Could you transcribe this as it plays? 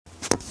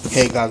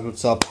Hey guys,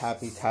 what's up?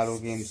 Happy Title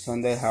Game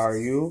Sunday. How are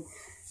you?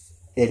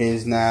 It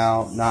is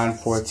now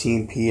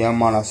 9:14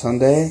 p.m. on a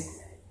Sunday.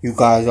 You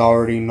guys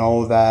already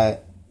know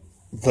that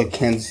the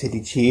Kansas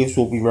City Chiefs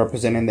will be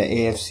representing the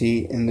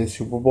AFC in the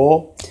Super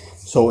Bowl.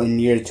 So in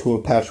year 2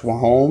 of Patrick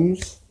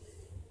Mahomes,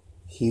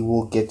 he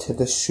will get to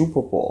the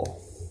Super Bowl.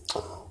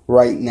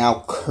 Right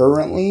now,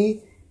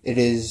 currently, it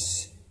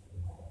is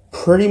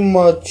pretty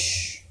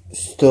much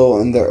still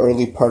in the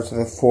early parts of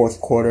the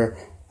fourth quarter.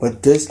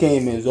 But this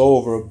game is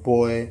over,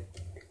 boy.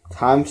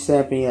 Time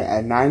stamping it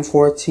at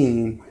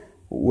 9:14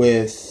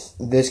 with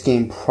this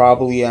game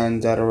probably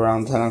ends at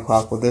around 10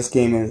 o'clock, but this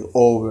game is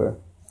over.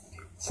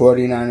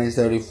 49ers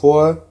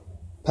 34,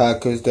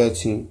 Packers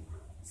 13.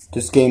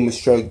 This game was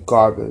straight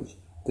garbage.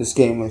 This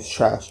game was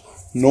trash.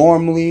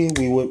 Normally,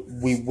 we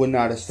would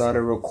not have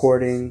started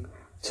recording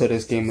till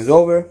this game is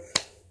over.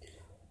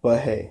 But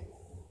hey,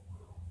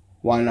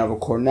 why not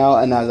record now?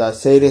 And as I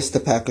say this, the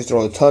Packers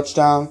throw a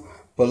touchdown.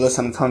 But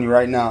listen, I'm telling you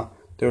right now,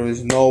 there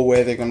is no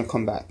way they're going to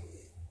come back.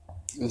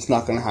 It's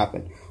not going to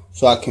happen.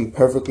 So I can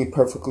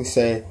perfectly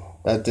say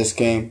that this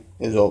game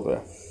is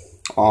over.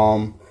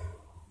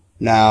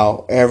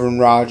 Now, Aaron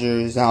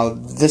Rodgers. Now,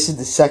 this is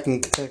the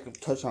second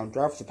consecutive touchdown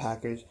drive for the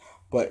Packers.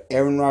 But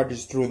Aaron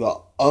Rodgers threw the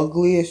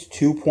ugliest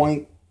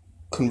 2-point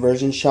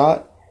conversion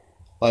shot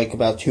like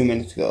about 2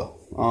 minutes ago.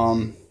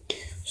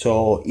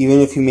 So even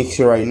if he makes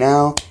it right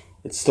now,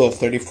 it's still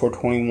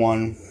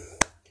 34-21.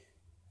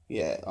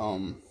 Yeah,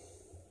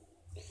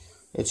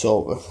 it's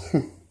over.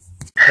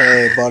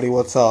 Hey, buddy,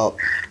 what's up?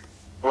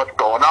 What's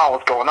going on?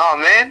 What's going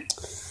on, man?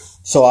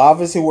 So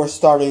obviously we're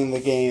starting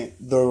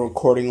the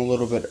recording a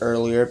little bit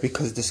earlier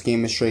because this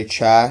game is straight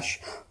trash.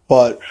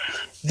 But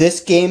this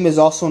game is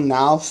also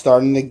now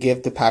starting to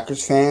give the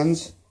Packers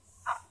fans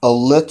a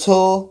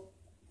little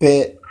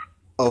bit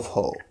of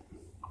hope.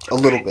 A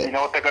little bit. You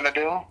know what they're gonna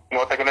do? You know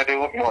what they're gonna do?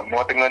 You know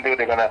what they're gonna do?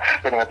 They're gonna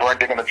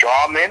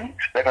draw them in.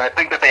 They're gonna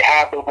think that they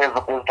have there's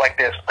like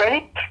their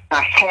faith,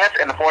 their chance,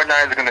 and the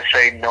 49ers are gonna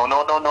say no.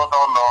 Not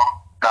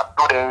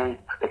today.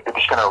 They're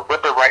just gonna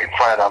rip it right in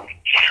front of them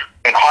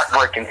in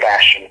heartbreaking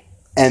fashion.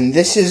 And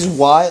this is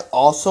why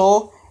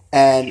also,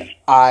 and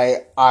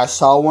I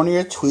saw one of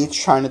your tweets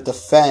trying to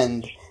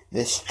defend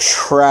this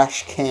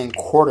trash can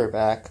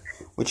quarterback,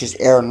 which is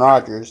Aaron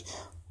Rodgers.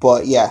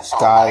 But yes,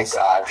 guys,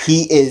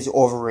 he is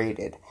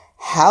overrated.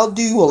 How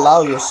do you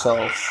allow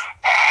yourself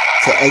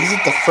to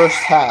exit the first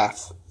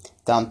half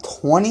down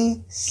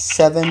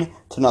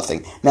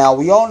 27-0? Now,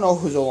 we all know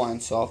his O-line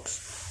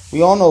sucks.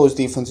 We all know his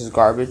defense is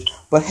garbage.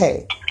 But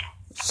hey,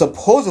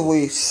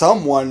 supposedly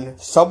someone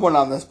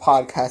on this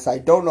podcast, I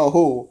don't know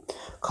who,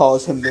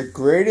 calls him the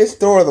greatest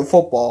thrower of the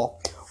football.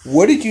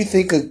 What did you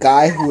think a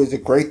guy who is a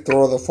great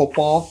thrower of the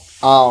football,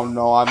 I don't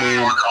know,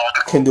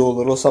 can do a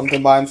little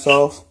something by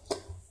himself?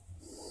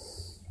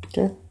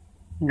 Okay.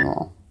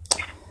 No.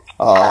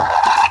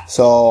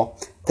 So,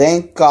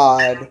 thank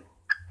God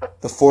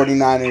the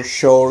 49ers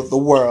showed the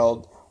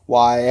world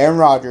why Aaron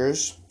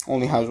Rodgers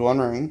only has one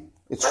ring.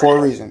 It's for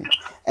a reason.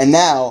 And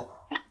now,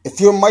 if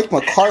you're Mike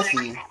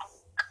McCarthy,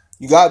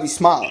 you gotta be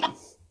smiling.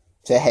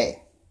 Say,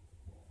 hey,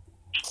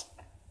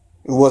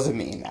 it wasn't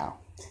me now.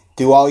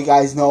 Do all you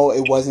guys know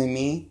it wasn't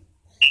me?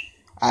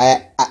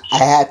 I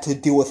had to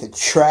deal with a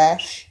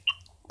trash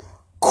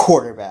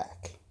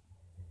quarterback.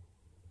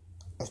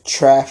 A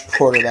trash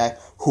quarterback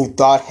who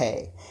thought,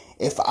 hey,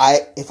 if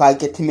I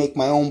get to make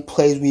my own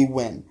plays, we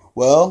win.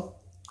 Well,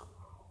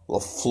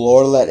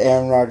 LaFleur let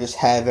Aaron Rodgers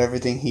have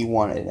everything he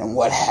wanted. And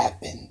what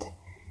happened?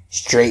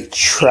 Straight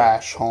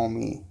trash,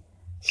 homie.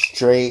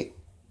 Straight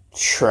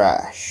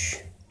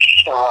trash.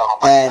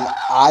 And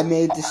I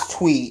made this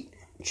tweet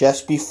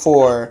just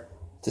before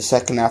the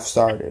second half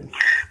started.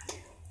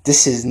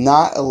 This is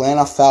not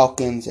Atlanta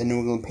Falcons and New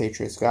England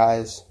Patriots,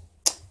 guys.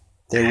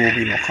 There will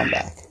be no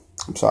comeback.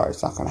 I'm sorry,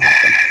 it's not going to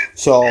happen.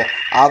 So,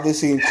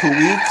 obviously, in 2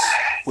 weeks,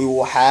 we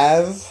will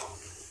have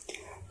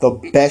the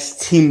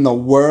best team in the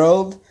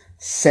world,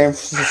 San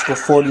Francisco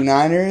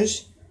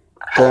 49ers,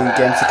 going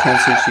against the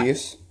Kansas City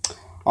Chiefs.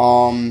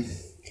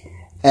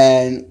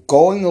 And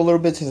going a little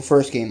bit to the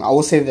first game, I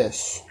will say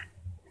this.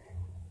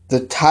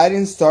 The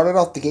Titans started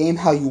off the game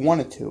how you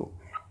wanted to,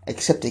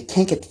 except they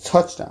can't get the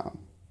touchdown.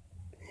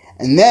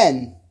 And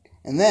then,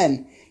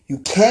 you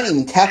can't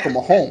even tackle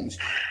Mahomes.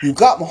 You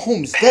got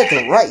Mahomes dead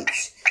to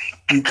rights.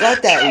 You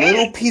got that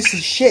little piece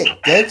of shit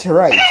dead to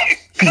rights.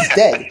 He's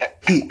dead.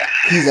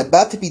 He's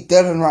about to be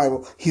dead on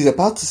arrival. He's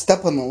about to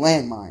step on the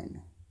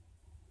landmine.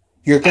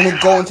 You're going to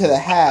go into the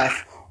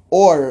half,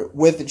 or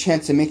with a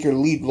chance to make your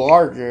lead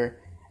larger,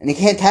 and he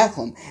can't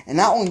tackle him. And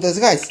not only does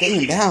the guy stay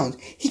in bounds,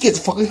 he gets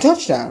a fucking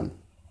touchdown.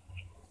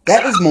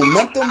 That is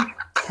momentum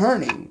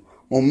turning.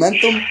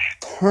 Momentum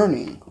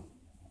turning.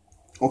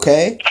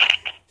 Okay?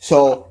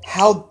 So,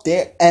 how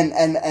dare...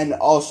 And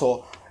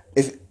also,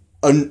 if...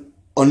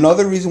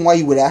 Another reason why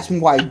you would ask me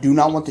why I do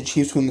not want the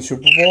Chiefs to win the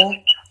Super Bowl...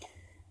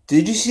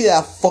 Did you see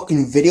that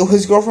fucking video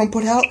his girlfriend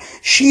put out?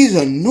 She's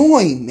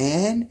annoying,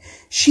 man.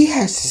 She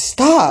has to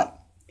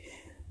stop.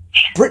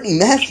 Brittany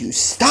Matthews,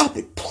 stop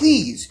it,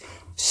 please.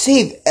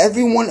 Save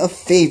everyone a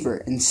favor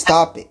and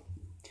stop it.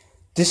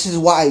 This is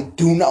why I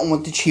do not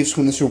want the Chiefs to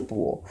win the Super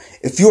Bowl.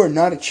 If you are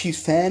not a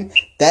Chiefs fan,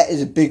 that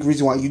is a big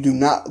reason why you do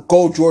not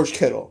go George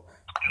Kittle.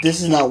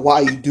 This is not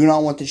why you do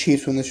not want the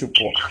Chiefs to win the Super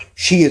Bowl.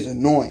 She is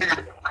annoying.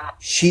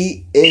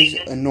 She is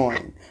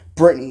annoying.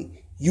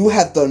 Brittany, you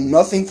have done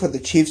nothing for the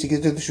Chiefs to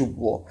get to the Super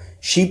Bowl.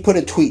 She put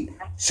a tweet.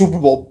 Super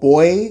Bowl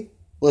boy,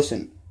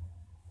 listen.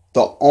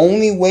 The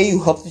only way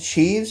you help the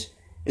Chiefs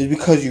is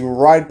because you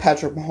ride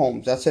Patrick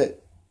Mahomes. That's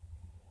it.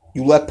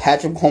 You let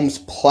Patrick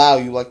Mahomes plow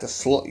you like the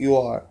slut you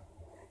are.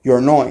 You're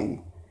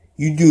annoying.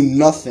 You do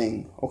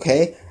nothing,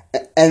 okay?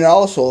 And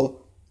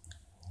also,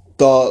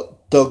 the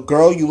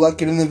girl you let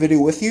get in the video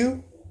with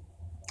you,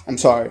 I'm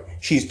sorry,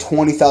 she's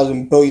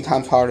 20,000 billion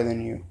times harder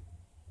than you.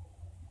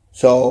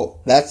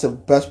 So, that's the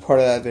best part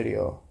of that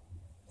video.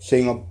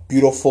 Seeing a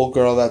beautiful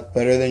girl that's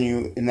better than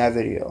you in that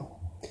video.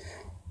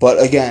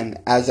 But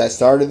again, as I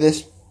started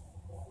this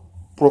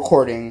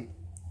recording,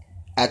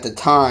 at the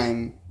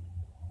time,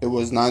 it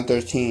was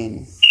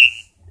 9:13,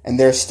 and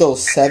there's still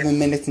 7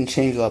 minutes and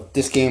change left.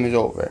 This game is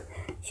over.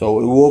 So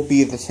it will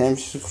be the San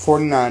Francisco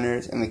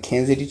 49ers and the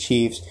Kansas City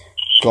Chiefs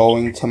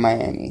going to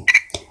Miami.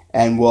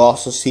 And we'll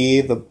also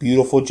see the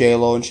beautiful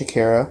J-Lo and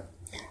Shakira.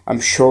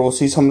 I'm sure we'll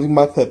see something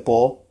by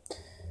Pitbull.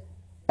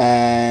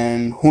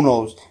 And who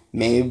knows?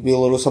 Maybe a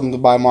little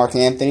something by Mark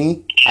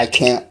Anthony. I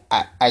can't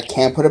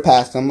put it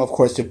past him. Of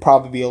course, it'd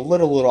probably be a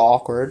little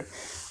awkward.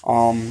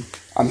 I'm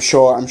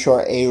sure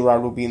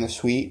A-Rod will be in the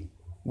suite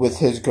with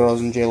his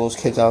girls and J-Lo's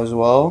kids out as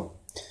well.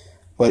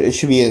 But it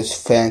should be a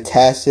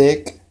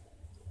fantastic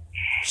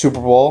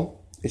Super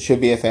Bowl. It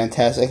should be a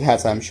fantastic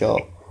halftime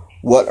show.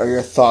 What are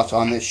your thoughts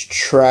on this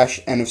trash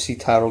NFC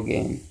title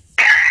game?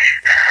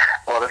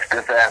 Well, this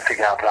NFC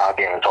title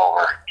game is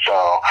over.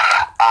 So,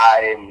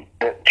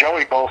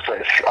 Joey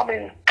Bosa is,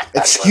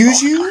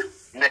 Excuse you?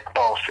 Nick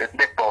Bosa.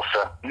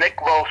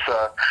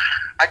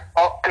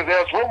 Because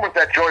there's rumors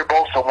that Joey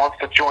Bosa wants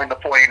to join the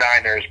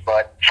 49ers,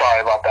 but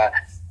sorry about that.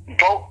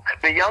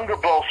 The younger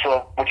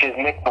Bosa, which is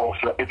Nick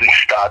Bosa, is a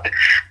stud.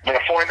 The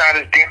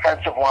 49ers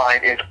defensive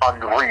line is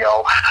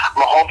unreal.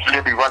 Mahomes is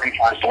going to be running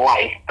for his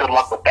life. Good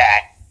luck with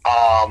that.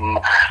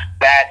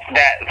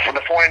 That for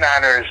the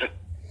 49ers,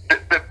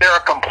 they're a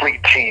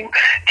complete team.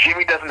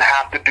 Jimmy doesn't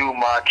have to do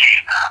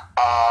much.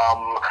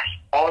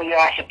 All he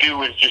has to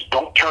do is just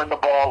don't turn the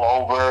ball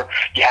over.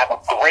 You have a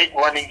great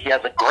running. He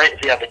has a great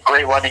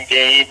running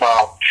game.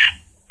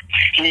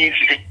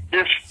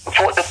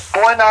 The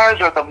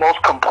 49ers are the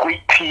most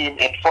complete team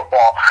in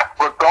football,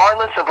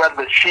 regardless of whether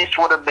the Chiefs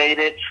would have made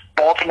it,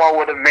 Baltimore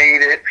would have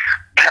made it,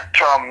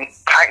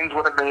 Titans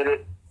would have made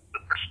it.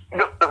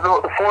 The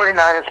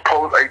 49ers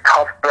pose a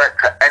tough threat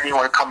to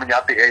anyone coming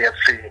out the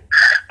AFC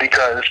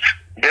because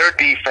their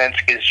defense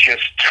is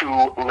just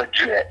too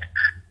legit.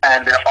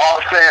 And their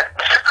offense,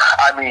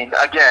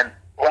 again,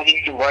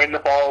 running the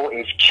ball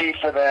is key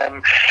for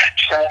them.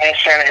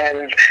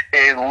 Shanahan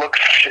looks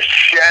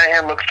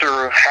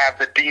to have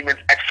the demons,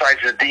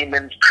 exercise the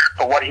demons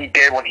for what he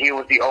did when he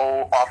was the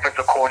old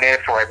offensive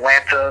coordinator for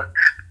Atlanta,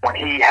 when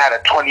he had a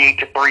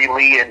 28-3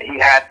 lead and he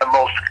had the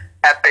most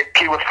epic.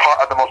 He was part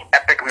of the most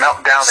epic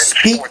meltdown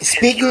in sports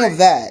Speaking history. of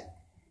that,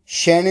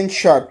 Shannon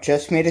Sharp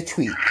just made a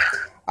tweet.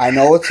 I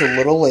know it's a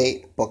little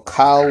late, but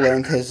Kyle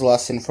learned his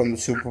lesson from the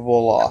Super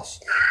Bowl loss.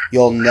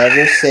 You'll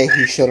never say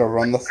he should have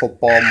run the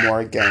football more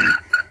again.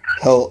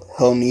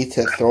 He'll need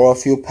to throw a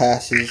few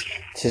passes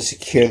to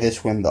secure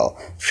this window.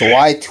 So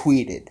I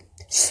tweeted,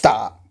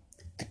 "Stop.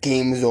 The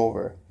game is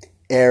over.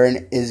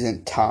 Aaron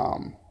isn't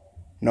Tom.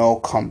 No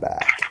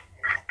comeback."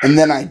 And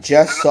then I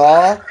just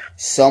saw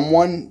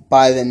someone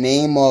by the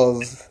name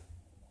of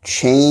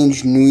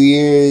change New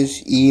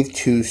Year's Eve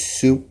to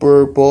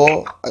Super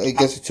Bowl. I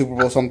guess it's Super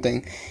Bowl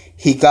something.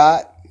 He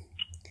got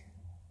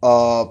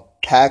a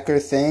Packer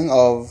thing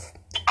of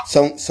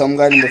some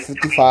guy number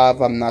 55.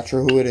 I'm not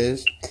sure who it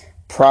is.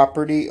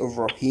 Property of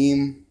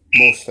Raheem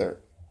Mostert.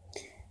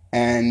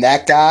 And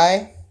that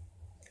guy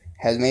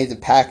has made the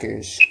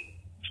Packers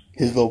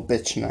his little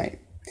bitch tonight.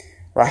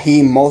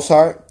 Raheem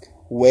Mostert,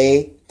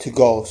 way to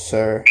go,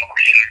 sir.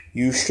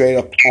 You straight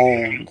up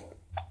owned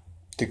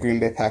the Green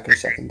Bay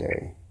Packers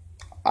secondary.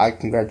 I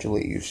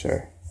congratulate you,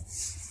 sir.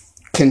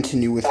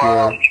 Continue with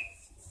your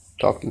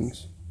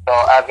talkings. So,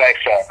 as I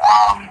said,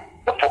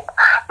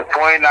 the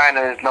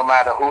 49ers, no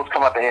matter who's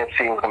come out the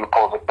AFC, was going to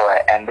pose a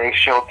threat. And they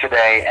showed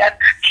today, and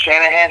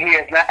Shanahan, he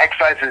has not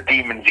exercised his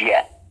demons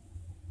yet.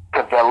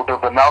 Because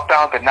the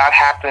meltdown did not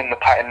happen in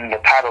the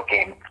title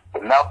game. The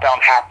meltdown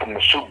happened in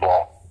the Super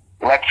Bowl.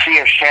 Let's see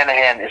if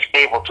Shanahan is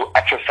able to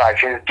exercise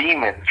his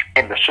demons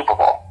in the Super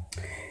Bowl.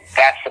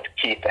 That's the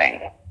key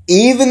thing.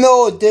 Even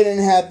though it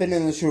didn't happen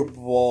in the Super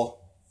Bowl,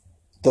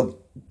 the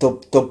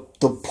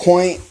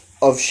point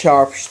of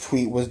Sharp's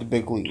tweet was the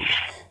big lead.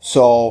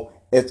 So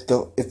if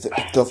the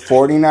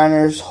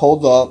 49ers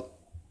hold up,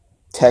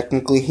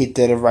 technically he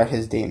did right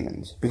his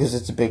demons because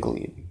it's a big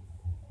lead.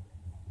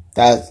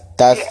 That's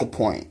the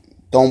point.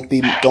 Don't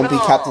be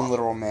Captain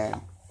Literal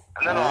Man.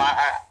 No,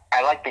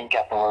 I like being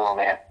Captain Little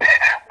Man,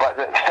 but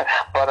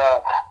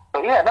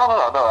yeah, no.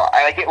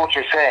 I get what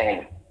you're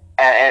saying,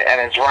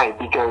 and it's right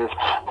because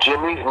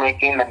Jimmy's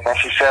making the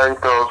necessary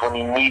throws when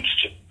he needs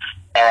to.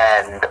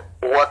 And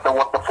what the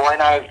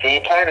 49ers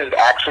game plan is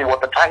actually what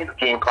the Titans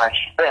game plan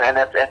should have been, and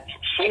it's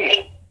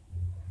succeeding.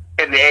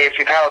 In the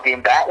AFC title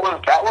game, that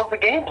was the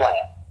game plan.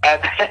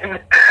 And then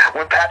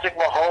when Patrick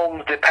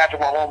Mahomes did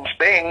Patrick Mahomes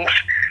things,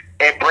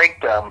 it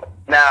broke them.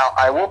 Now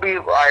I will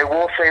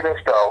say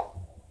this though,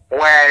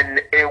 when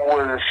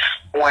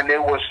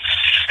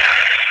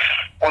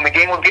the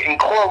game was getting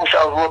close,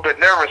 I was a little bit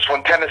nervous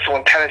when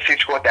Tennessee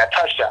scored that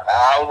touchdown.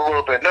 I was a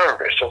little bit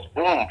nervous. So,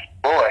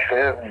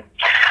 boy.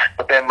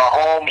 But then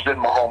Mahomes did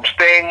Mahomes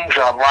things.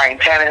 Ryan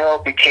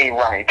Tannehill became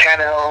Ryan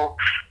Tannehill.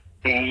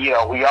 He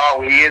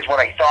is what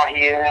I thought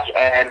he is,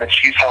 and the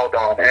Chiefs held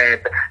on.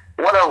 And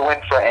what a win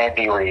for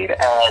Andy Reid.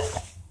 And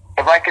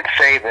if I could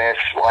say this,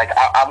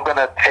 I'm going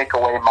to take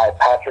away my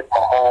Patrick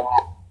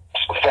Mahomes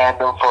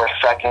fandom for a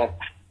second.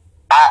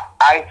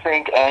 I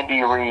think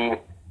Andy Reid,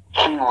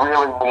 he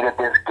really needed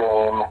this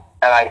game,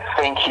 and I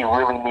think he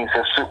really needs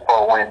a Super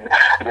Bowl win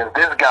because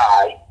this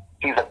guy,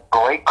 he's a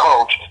great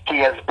coach.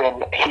 He is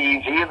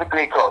a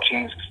great coach.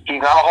 He's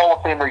not a Hall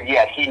of Famer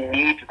yet. He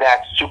needs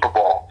that Super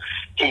Bowl.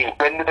 He's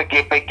been to the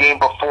big game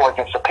before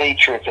against the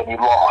Patriots and he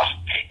lost.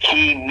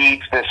 He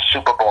needs this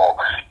Super Bowl.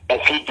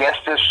 If he gets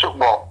this Super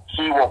Bowl,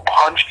 he will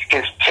punch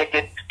his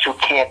ticket to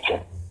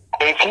Canton.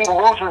 If he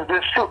loses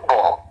this Super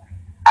Bowl,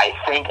 I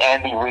think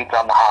Andy Reid's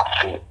on the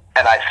hot seat.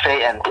 And I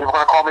say, and people are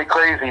going to call me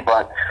crazy,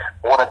 but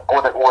with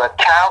a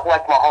talent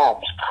like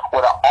Mahomes,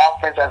 with an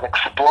offense as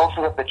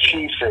explosive as the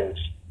Chiefs is,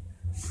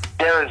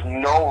 there is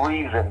no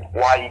reason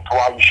why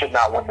you should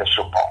not win the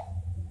Super Bowl.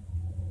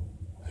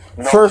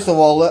 No. First of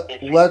all,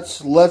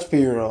 let's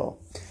be real.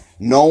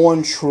 No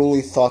one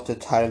truly thought the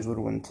Titans would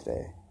win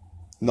today.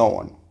 No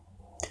one.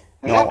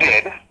 No one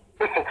did.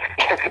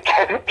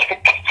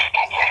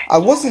 I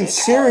wasn't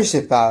serious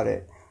about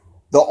it.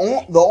 The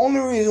only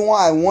reason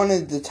why I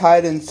wanted the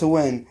Titans to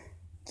win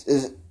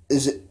is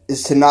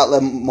to not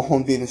let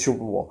Mahomes be in the Super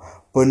Bowl.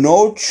 But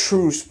no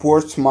true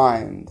sports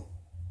mind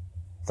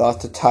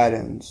thought the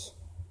Titans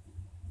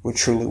would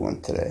truly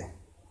win today.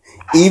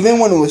 Even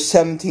when it was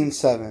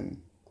 17-7,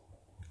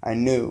 I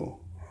knew.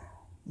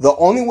 The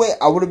only way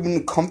I would have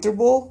been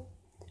comfortable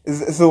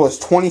if it was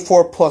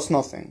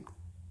 24+0.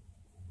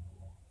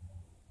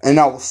 And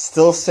I will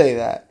still say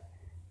that.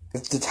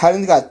 If the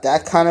Titans got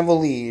that kind of a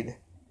lead,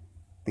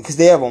 because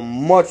they have a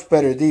much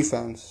better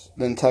defense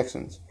than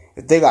Texans.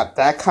 If they got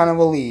that kind of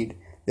a lead,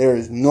 there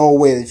is no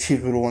way the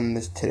Chiefs would have won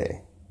this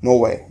today. No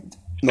way.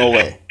 No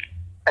way.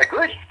 I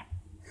agree.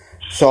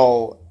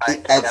 So,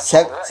 at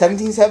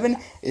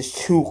 17-7 is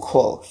too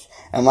close.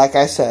 And like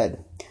I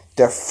said,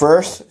 their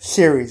first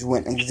series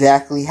went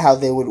exactly how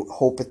they would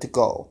hope it to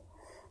go.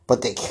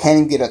 But they can't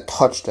even get a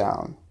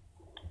touchdown.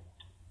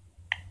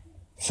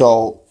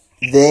 So,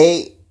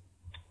 they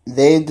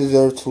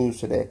deserve to lose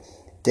today.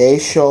 They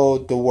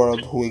showed the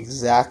world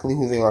exactly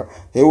who they are.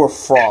 They were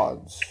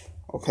frauds,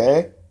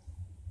 okay?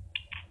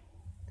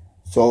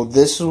 So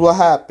this is what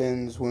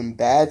happens when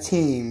bad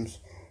teams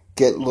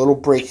get little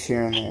breaks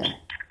here and there,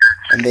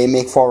 and they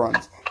make far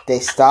runs. They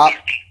stop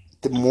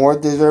the more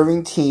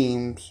deserving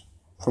teams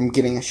from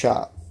getting a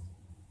shot.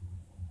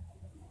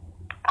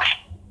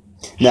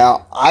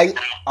 Now, I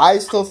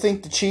still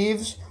think the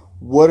Chiefs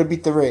would have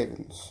beat the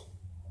Ravens,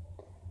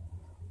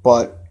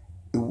 but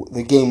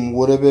the game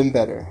would have been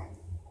better.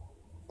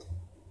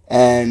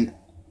 And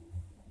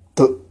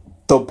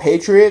the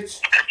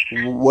Patriots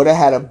would have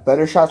had a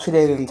better shot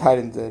today than the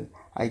Titans did.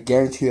 I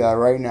guarantee you that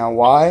right now.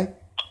 Why?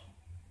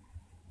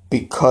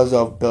 Because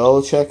of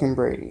Belichick and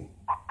Brady.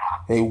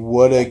 They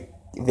would have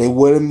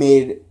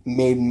made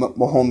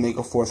Mahomes make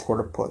a fourth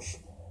quarter push.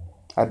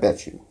 I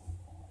bet you.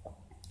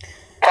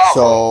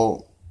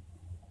 So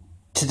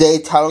today,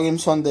 title game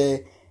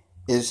Sunday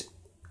is.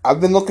 I've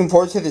been looking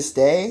forward to this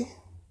day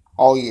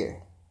all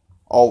year,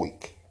 all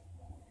week,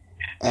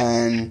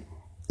 and.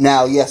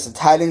 Now, yes, the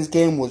Titans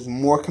game was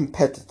more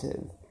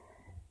competitive.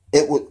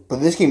 But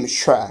this game is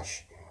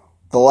trash.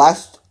 I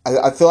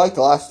feel like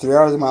the last 3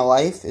 hours of my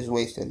life is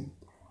wasted.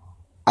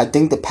 I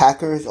think the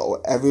Packers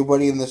owe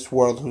everybody in this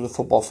world who's a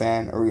football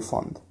fan a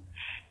refund.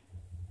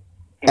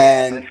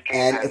 And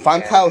if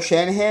I'm Kyle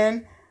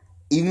Shanahan,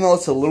 even though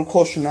it's a little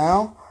closer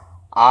now,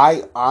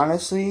 I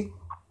honestly,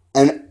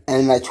 and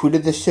I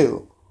tweeted this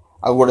too,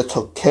 I would have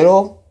took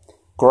Kittle,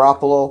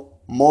 Garoppolo,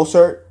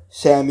 Mostert,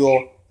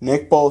 Samuel,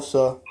 Nick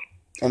Bosa,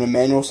 and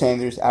Emmanuel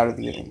Sanders out of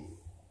the game.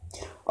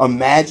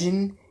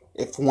 Imagine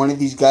if one of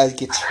these guys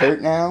gets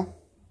hurt now,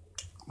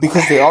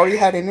 because they already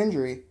had an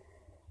injury.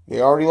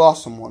 They already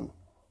lost someone.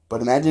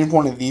 But imagine if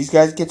one of these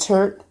guys gets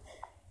hurt,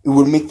 it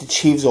would make the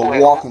Chiefs a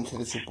walk into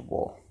the Super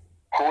Bowl.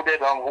 Who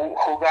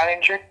got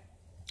injured?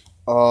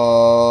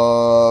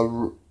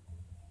 A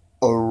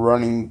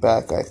running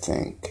back, I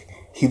think.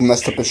 He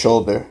messed up his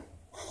shoulder.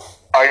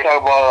 Are you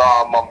talking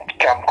about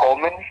Cam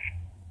Coleman?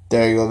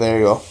 There you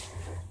go.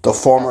 The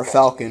former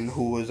Falcon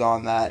who was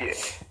on that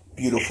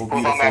beautiful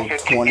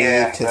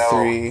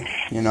 28-3,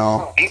 you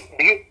know.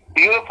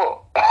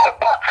 Beautiful.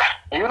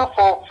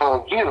 Beautiful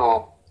for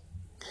you.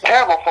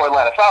 Terrible for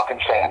Atlanta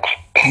Falcons fans.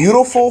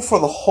 Beautiful for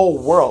the whole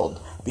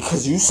world,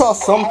 because you saw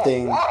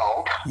something.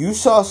 You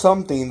saw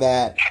something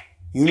that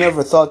you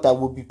never thought that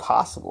would be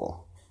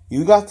possible.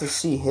 You got to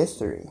see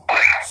history,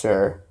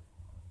 sir.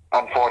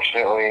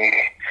 Unfortunately,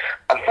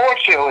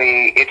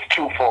 it's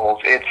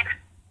twofold. It's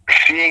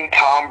seeing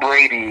Tom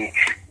Brady.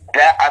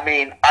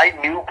 I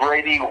knew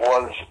Brady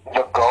was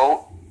the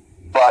GOAT,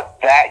 but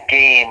that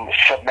game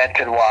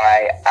cemented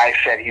why I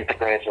said he's the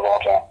greatest of all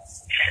time.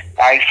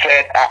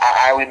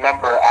 I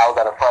remember I was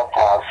at a friend's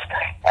house,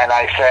 and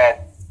I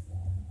said,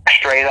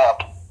 straight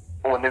up,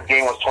 when this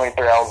game was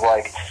 23, I was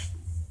like,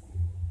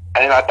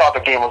 I thought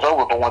the game was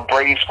over, but when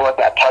Brady scored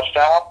that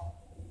touchdown,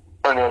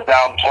 and it was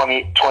down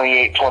 28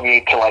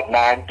 to like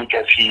 9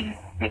 because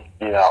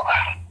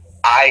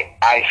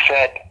I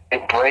said,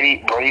 if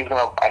Brady's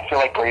gonna, I feel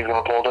like Brady's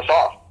gonna pull this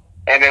off.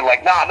 And they're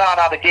like, no,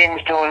 the game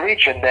is still in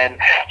reach. And then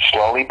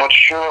slowly but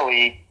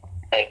surely,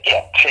 it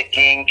kept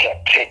ticking,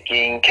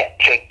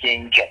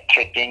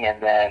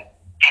 and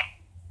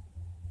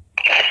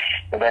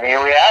then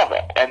here we have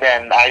it. And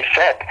then I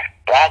said,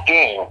 that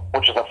game,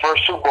 which is the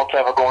first Super Bowl to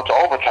ever go into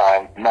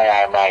overtime, may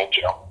I remind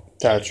you.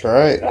 That's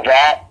right.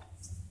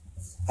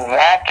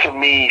 That to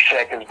me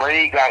said, because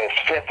Brady got his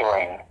 5th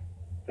ring,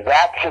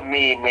 that to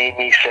me made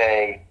me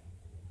say,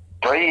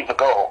 Brady's the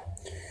GOAT.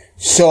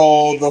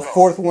 So the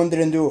 4th one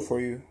didn't do it for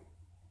you?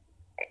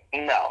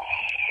 No.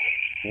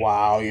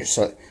 Wow, you're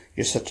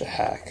such a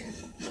hack.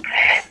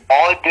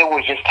 All it did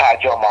was just tie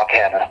Joe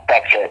Montana.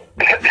 That's it.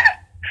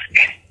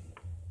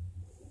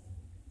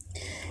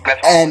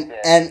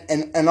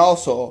 And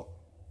also,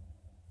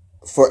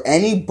 for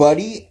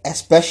anybody,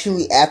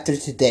 especially after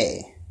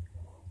today,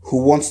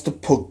 who wants to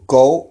put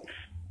GOAT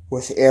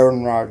with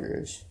Aaron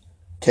Rodgers,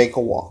 take a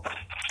walk.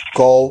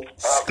 Go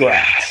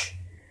scratch.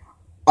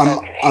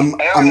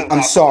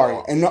 I'm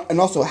sorry. And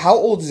also, how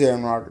old is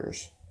Aaron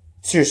Rodgers?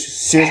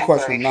 Serious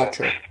question, not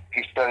true.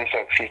 He's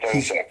 36.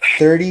 He's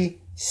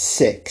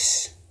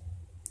 36.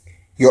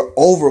 You're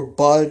over,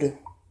 bud.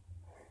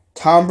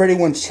 Tom Brady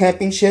wins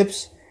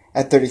championships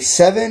at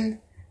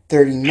 37,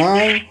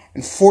 39,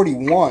 and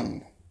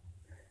 41.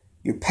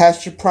 You're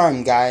past your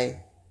prime,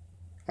 guy.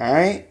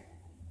 Alright?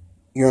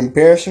 You're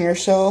embarrassing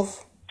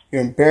yourself.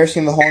 You're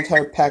embarrassing the whole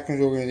entire Packers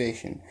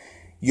organization.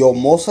 You'll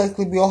most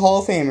likely be a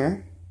Hall of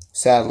Famer,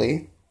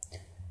 sadly.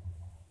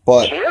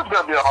 But he is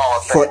gonna be a Hall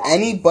of Famer. For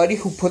anybody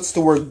who puts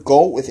the word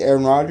GOAT with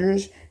Aaron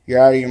Rodgers, you're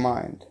out of your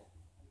mind.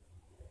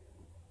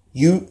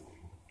 You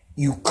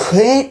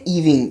couldn't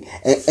even...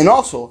 And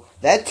also,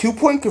 that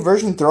 2-point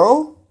conversion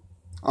throw...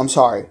 I'm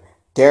sorry.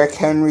 Derrick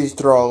Henry's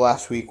throw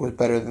last week was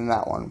better than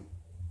that one.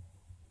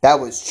 That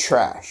was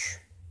trash.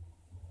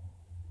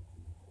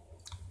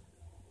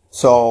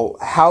 So,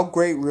 how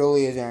great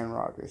really is Aaron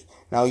Rodgers?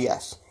 Now,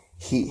 yes,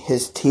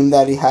 his team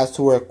that he has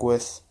to work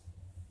with,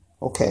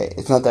 okay,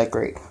 it's not that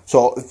great.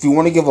 So, if you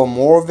want to give a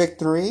moral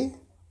victory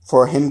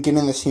for him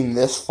getting the team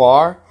this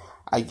far,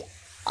 I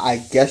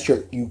guess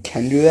you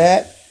can do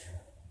that,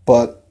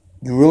 but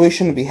you really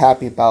shouldn't be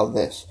happy about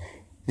this.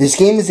 This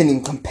game isn't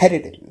even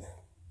competitive.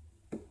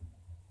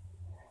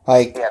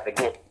 Like,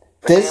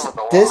 this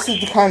is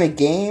the kind of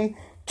game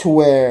to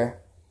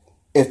where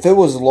if it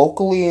was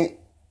locally,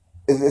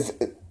 if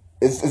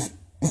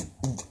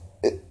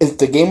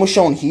the game was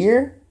shown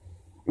here,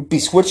 it'd be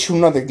switched to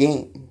another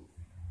game.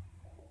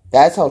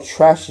 That's how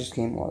trash this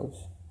game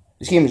was.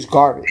 This game is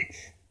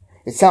garbage.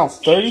 It's now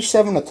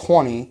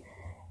 37-20.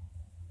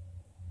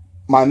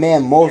 My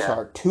man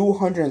Mozart,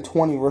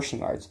 220 rushing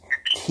yards.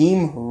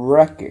 Team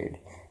record.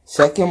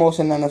 Second most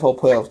in NFL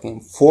playoffs game.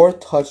 4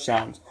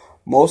 touchdowns.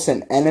 Most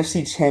in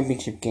NFC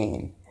Championship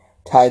game.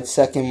 Tied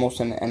second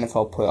most in the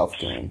NFL playoff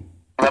game.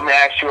 Let me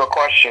ask you a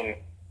question.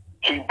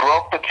 He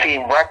broke the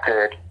team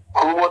record.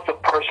 Who was the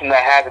person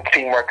that had the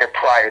team record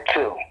prior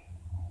to?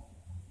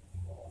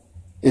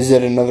 Is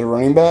it another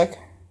running back?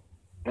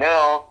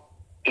 No.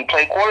 He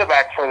played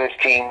quarterback for this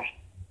team.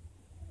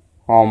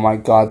 Oh my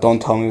god, don't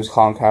tell me it was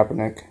Colin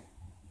Kaepernick.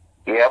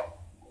 Yep.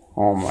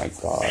 Oh my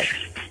god.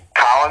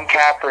 Colin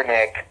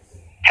Kaepernick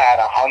had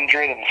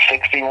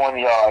 161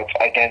 yards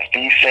against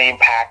these same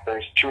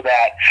Packers to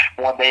that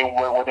when they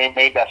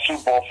made that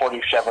Super Bowl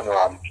 47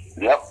 run.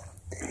 Yep.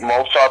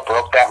 Mozart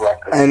broke that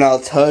record. And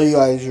I'll tell you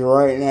guys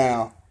right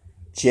now,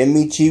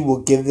 Jimmy G will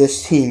give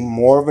this team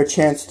more of a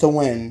chance to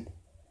win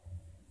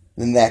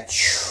than that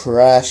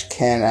trash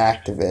can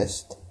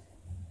activist.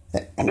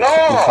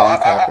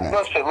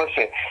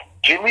 Listen.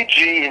 Jimmy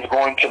G is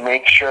going to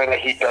make sure that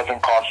he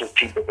doesn't cost his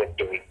team the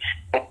victory.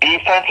 The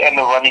defense and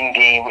the running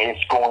game is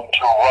going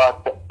to run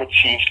the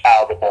Chiefs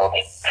out of the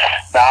building.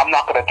 Now, I'm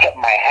not going to tip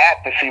my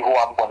hat to see who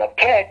I'm going to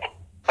pick,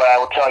 but I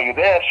will tell you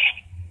this.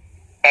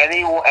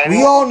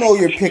 We all know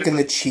you're picking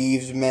the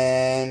Chiefs,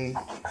 man.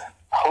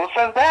 Who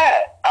says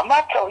that? I'm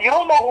not telling you.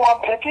 Don't know who I'm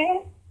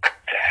picking.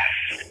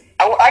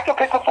 I could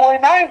pick the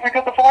 49ers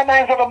because the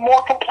 49ers have a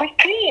more complete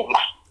team.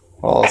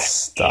 Oh,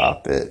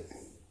 stop it.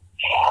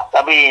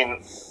 I mean,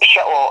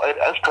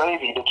 it's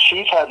crazy. The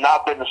Chiefs have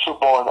not been to the Super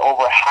Bowl in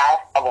over half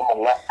of a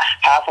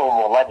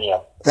millennium.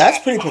 That's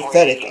pretty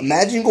pathetic.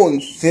 Imagine going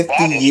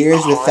 50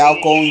 years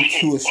without going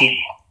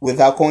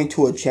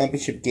to a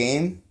championship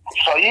game.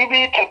 So you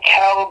mean to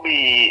tell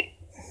me,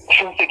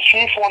 since the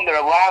Chiefs won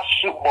their last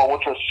Super Bowl,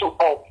 which was Super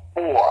Bowl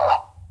 4,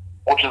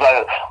 which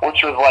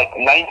was like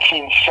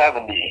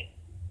 1970,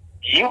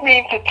 you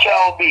mean to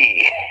tell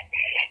me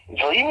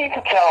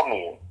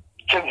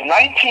since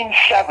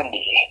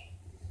 1970,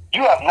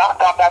 you have not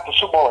got back to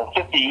Super Bowl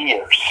in 50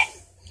 years?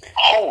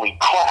 Holy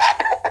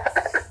crap!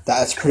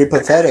 That's pretty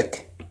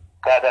pathetic.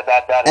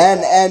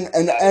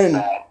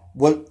 And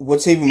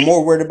what's even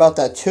more weird about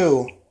that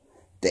too,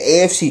 the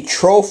AFC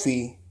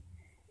trophy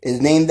is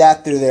named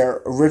after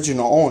their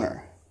original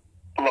owner.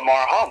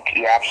 Lamar Hunt,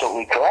 you're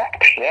absolutely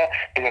correct. Yeah,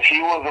 because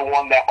he was the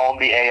one that owned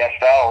the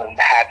AFL and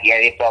had the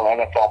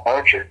AFL-NFL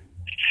merger.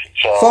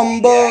 So,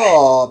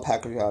 Fumble!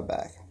 Packers got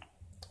back.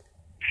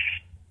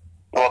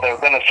 Well, they were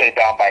going to say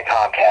down by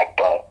contact,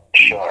 but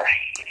sure.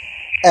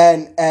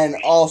 And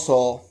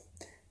also,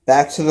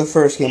 back to the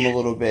first game a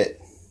little bit.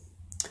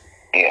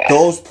 Yeah.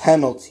 Those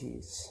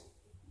penalties.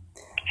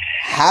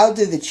 How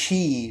did the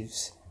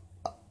Chiefs,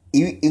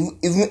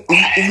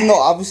 even though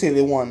obviously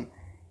they won,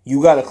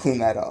 you got to clean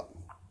that up.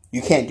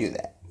 You can't do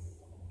that.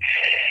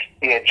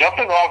 Yeah,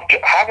 jumping off,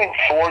 having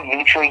 4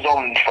 neutral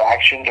zone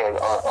infractions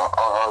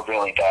are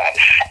really bad.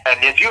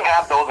 And if you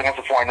have those against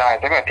the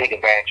 49ers, they're going to take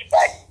advantage of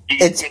that.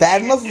 It's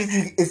bad enough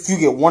if you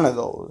get one of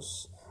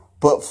those.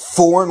 But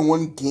 4 in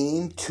one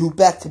game, 2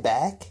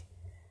 back-to-back,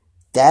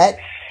 that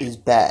is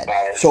bad.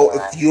 So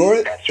if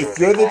you're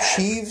the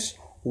Chiefs,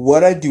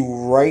 what I do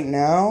right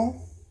now,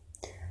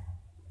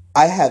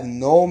 I have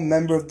no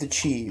member of the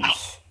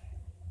Chiefs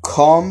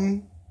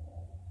come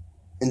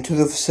into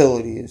the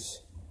facilities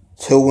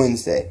till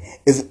Wednesday.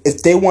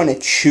 If they want to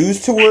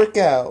choose to work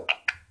out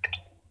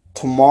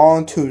tomorrow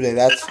and Tuesday,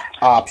 that's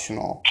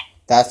optional.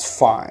 That's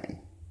fine.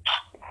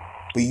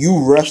 But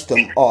you rest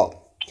them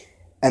up.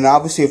 And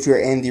obviously, if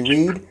you're Andy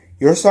Reid,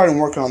 you're starting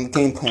working on the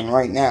game plan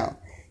right now.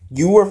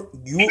 You've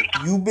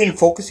been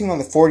focusing on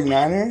the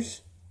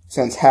 49ers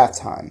since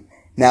halftime.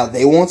 Now,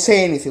 they won't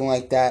say anything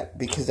like that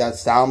because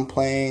that's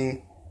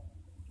downplaying,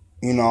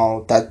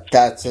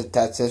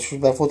 that's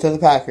disrespectful to the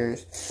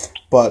Packers.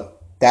 But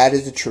that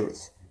is the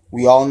truth.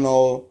 We all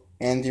know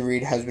Andy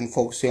Reid has been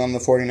focusing on the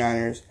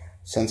 49ers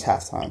since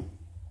halftime.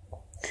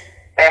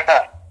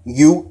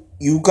 You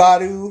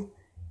gotta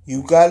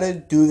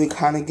do the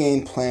kind of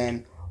game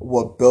plan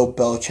what Bill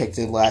Belichick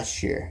did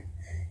last year.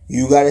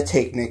 You gotta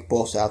take Nick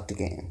Bosa out the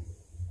game.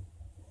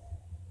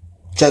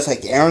 Just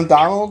like Aaron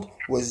Donald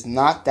was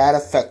not that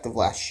effective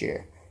last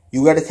year.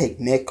 You gotta take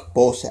Nick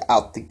Bosa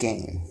out the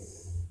game.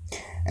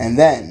 And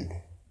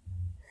then,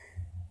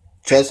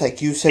 just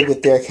like you said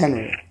with Derrick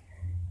Henry,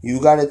 you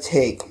gotta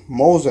take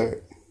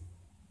Mozart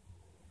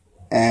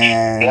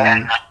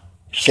and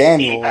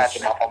Samuels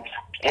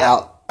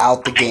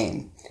out the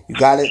game. You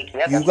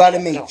gotta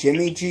make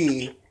Jimmy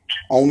G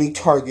only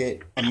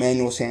target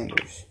Emmanuel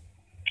Sanders.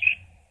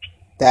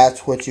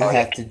 That's what you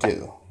have to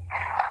do.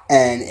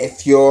 And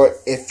if you're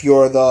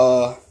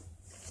the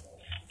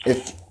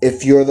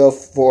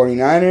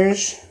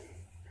 49ers,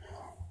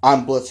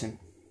 I'm blitzing.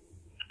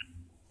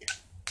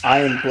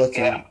 I am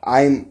blitzing.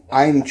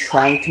 I'm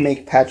trying to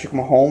make Patrick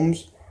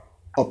Mahomes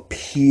a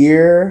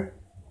pure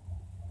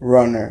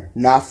runner,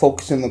 not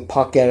focusing the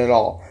pocket at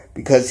all.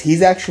 Because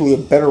he's actually a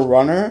better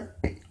runner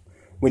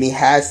when he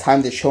has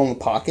time to show in the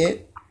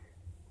pocket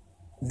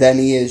than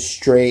he is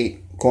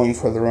straight going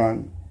for the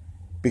run.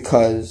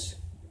 Because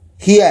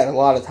he had a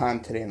lot of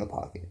time today in the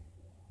pocket.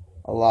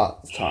 A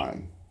lot of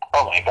time.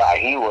 Oh my God,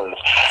 he was.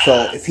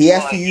 So if he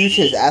has to use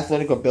his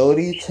athletic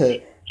ability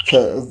to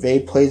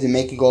evade plays and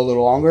make it go a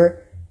little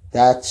longer,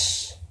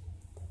 that's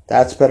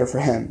better for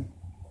him.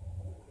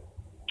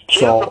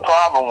 Here's the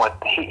problem.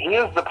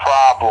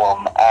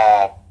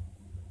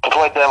 To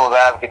play devil's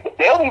advocate,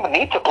 they don't even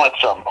need to blitz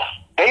them.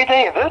 If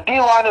their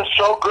D-line is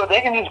so good,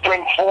 they can just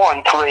bring 4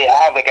 and create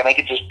havoc, and they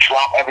can just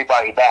drop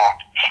everybody back.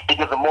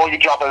 Because the more you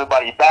drop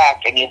everybody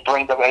back, and you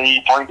bring the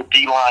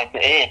D-line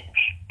in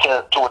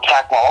to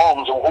attack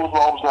Mahomes, who's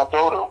Mahomes going to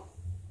throw to?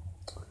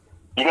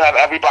 You're going to have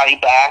everybody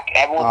back.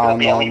 Everyone's going to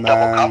be at least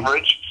double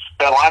coverage.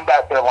 Their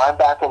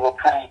linebacker will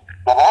play.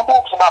 The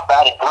linebackers are not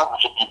bad in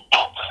coverage.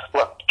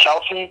 Look,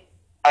 Kelsey,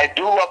 I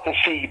do love to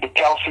see the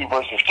Kelsey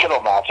versus Kittle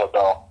matchup,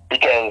 though,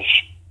 because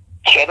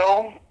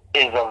Kittle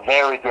is a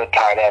very good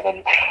tight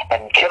end,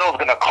 and Kittle's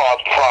going to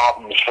cause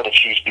problems for the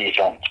Chiefs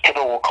defense.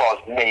 Kittle will cause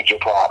major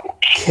problems.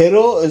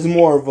 Kittle is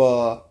more of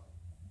a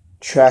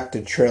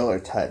tractor-trailer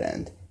tight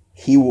end.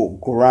 He will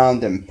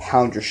ground and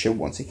pound your shit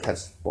once he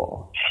catches the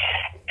ball.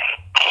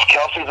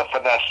 Kelsey's a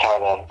finesse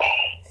tight end.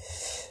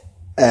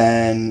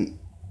 And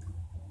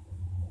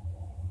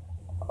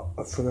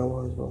I forgot what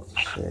I was about to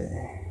say.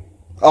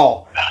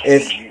 Oh,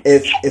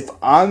 if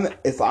I'm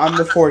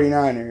the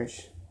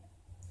 49ers,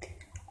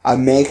 I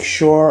make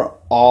sure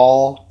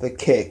all the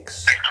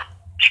kicks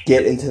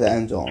get into the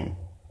end zone.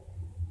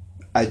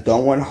 I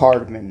don't want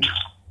Hardman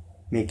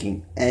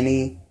making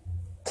any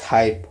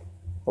type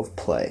of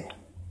play.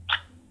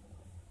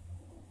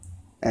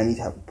 Any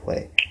type of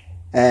play.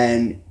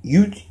 And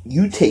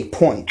you take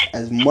points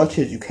as much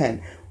as you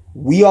can.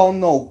 We all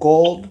know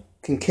Gold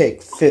can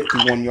kick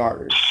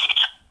 51-yarders.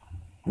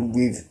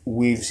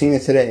 We've seen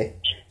it today.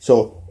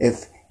 So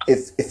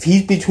if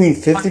he's between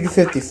 50 to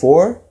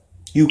 54,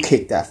 you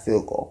kick that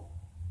field goal.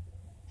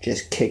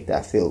 Just kick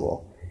that field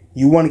goal.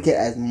 You want to get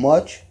as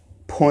much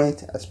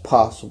point as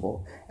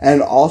possible.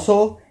 And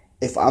also,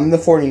 if I'm the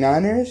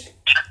 49ers,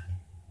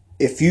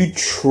 if you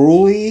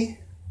truly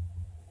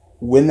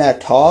win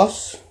that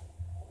toss,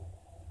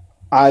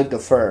 I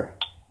defer.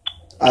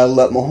 I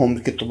let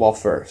Mahomes get the ball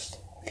first.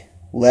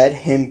 Let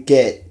him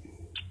get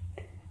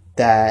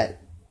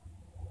that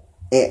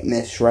ant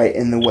miss right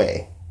in the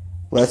way.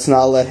 Let's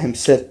not let him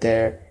sit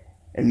there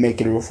and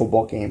make it a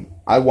football game.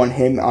 I want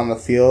him on the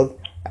field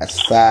as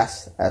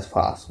fast as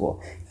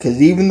possible. Because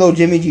even though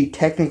Jimmy G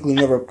technically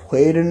never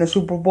played in a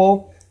Super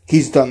Bowl,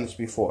 he's done this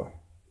before.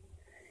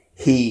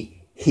 He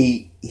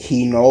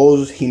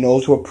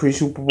knows what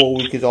pre-Super Bowl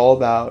week is all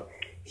about.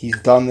 He's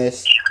done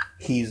this.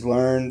 He's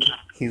learned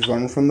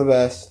from the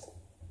best.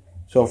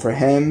 So for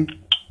him,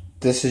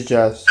 this is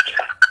just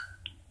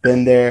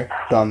been there,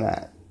 done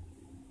that.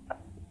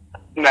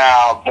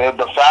 Now,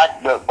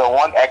 the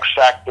one X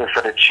factor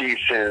for the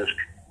Chiefs is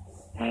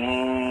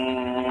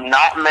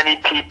not many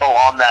people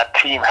on that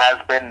team has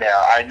been there.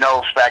 I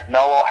know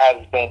Spagnuolo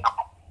has been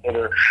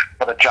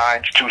for the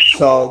Giants to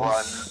Super Bowl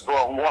runs.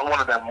 Well, one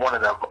of them.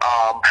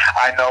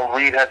 I know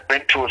Reed has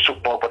been to a Super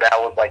Bowl, but that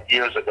was like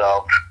years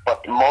ago.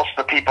 But most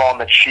of the people on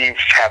the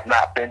Chiefs have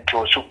not been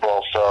to a Super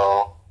Bowl.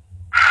 So,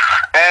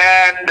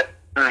 and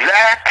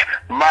that,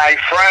 my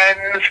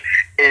friends,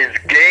 is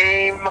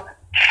game,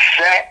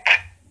 set.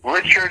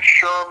 Richard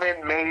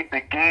Sherman made the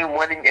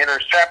game-winning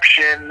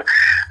interception.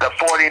 The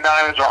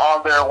 49ers are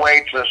on their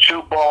way to the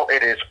Super Bowl.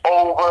 It is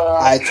over.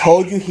 I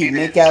told you he'd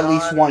make at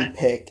least one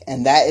pick,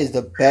 and that is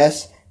the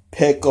best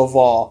pick of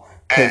all.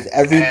 Because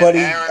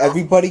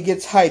everybody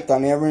gets hyped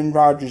on Aaron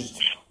Rodgers'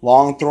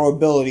 long throw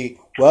ability.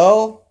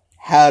 Well,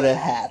 how'd it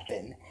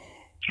happen?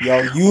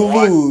 Yo,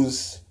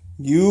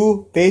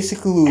 you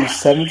basically lose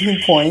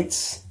 17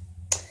 points.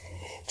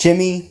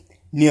 Jimmy,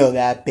 kneel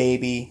that,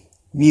 baby.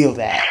 Kneel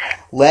that.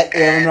 Let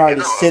Aaron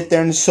Rodgers sit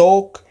there and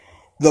soak.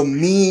 The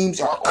memes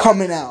are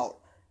coming out.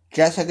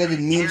 Just like I did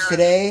memes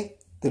today,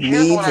 the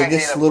memes of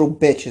this little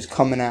bitch is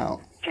coming out.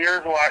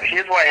 Here's what I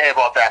hate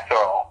about that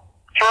throw.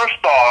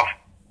 First off,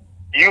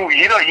 you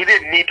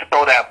didn't need to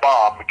throw that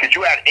bomb because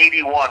you had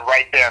 81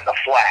 right there in the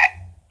flat.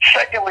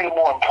 Secondly,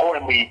 more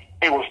importantly,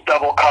 it was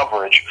double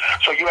coverage.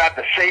 So you had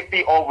the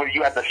safety over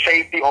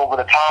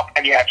the top,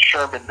 and you had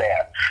Sherman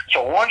there.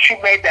 So once you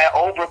made that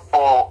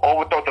overthrow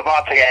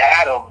Devontae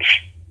Adams,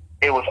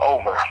 it was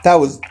over. That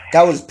was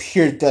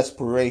pure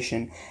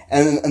desperation.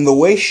 And the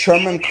way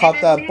Sherman caught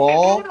that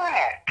ball,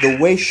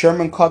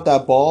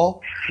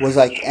 was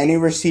like any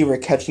receiver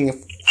catching it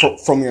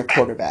from your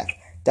quarterback.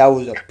 That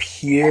was a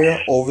pure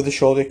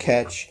over-the-shoulder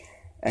catch,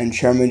 and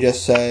Sherman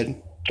just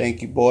said,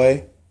 "Thank you,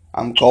 boy.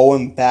 I'm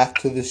going back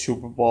to the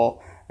Super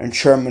Bowl," and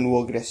Sherman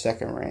will get a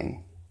second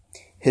ring.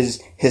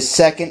 His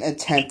second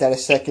attempt at a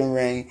second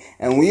ring,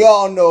 and we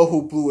all know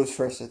who blew his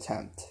first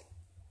attempt.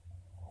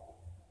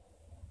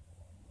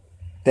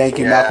 Thank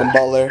you, Malcolm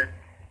Butler.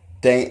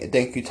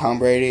 Thank you, Tom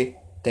Brady.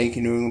 Thank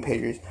you, New England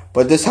Patriots.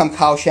 But this time,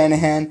 Kyle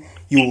Shanahan,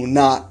 you will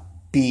not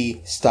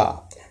be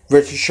stopped.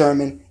 Richard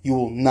Sherman, you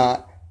will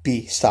not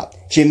be stopped.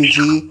 Jimmy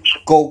G,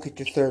 go get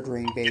your third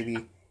ring, baby.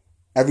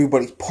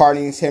 Everybody's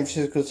partying in San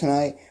Francisco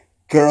tonight.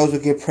 Girls will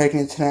get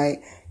pregnant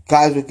tonight.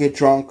 Guys will get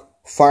drunk.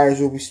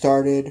 Fires will be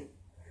started.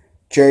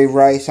 Jerry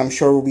Rice, I'm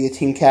sure, will be a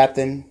team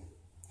captain.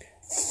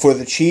 For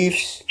the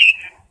Chiefs,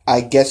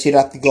 I guess you'd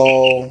have to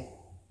go...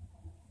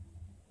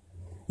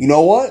 You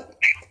know what?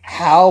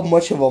 How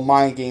much of a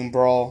mind game,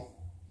 bro?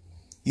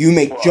 You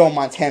make Joe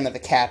Montana the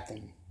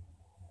captain.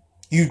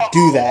 You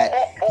do that.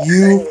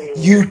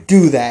 You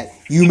do that.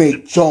 You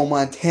make Joe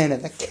Montana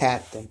the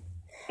captain.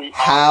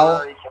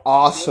 How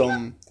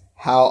awesome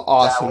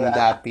would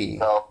that be?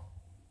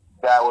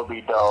 That would be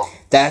dope.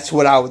 That's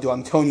what I would do.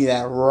 I'm telling you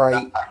that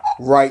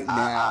right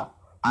now.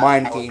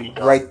 Mind game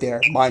right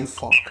there. Mind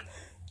fuck.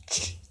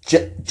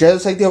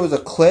 Just like there was a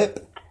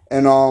clip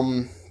and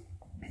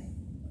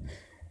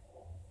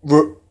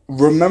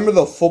remember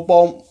the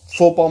football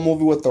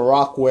movie with The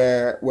Rock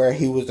where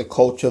he was the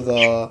coach of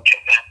the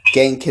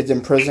gang kids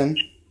in prison?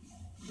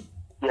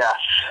 Yes.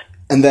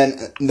 And then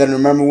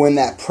remember when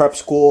that prep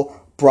school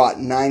brought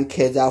 9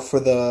 kids out for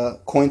the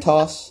coin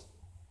toss?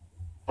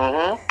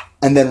 Mm-hmm.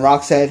 And then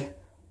Rock said,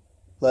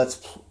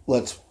 let's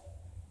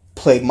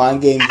play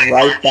mind games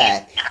right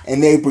back.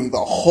 And they bring the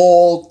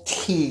whole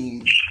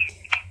team.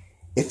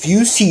 If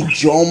you see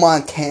Joe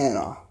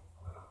Montana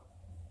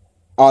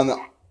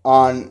on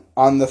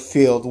the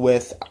field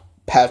with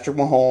Patrick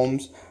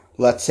Mahomes,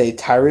 let's say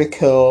Tyreek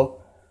Hill,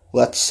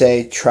 let's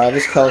say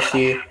Travis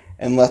Kelce,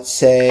 and let's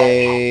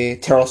say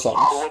Terrell Suggs.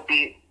 Who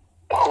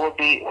would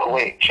be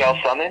Chael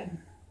Sonnen?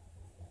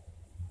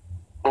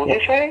 Who would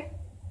you say?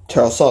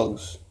 Terrell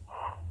Suggs.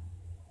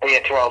 Yeah,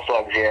 Terrell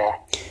Suggs, yeah.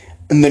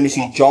 And then you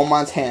see Joe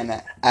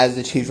Montana as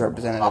the Chiefs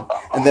representative.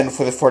 And then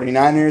for the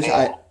 49ers,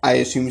 I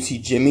assume you see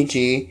Jimmy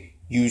G,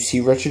 you see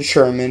Richard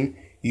Sherman,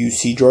 you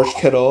see George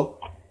Kittle,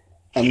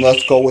 and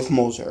let's go with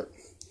Mozart.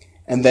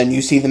 And then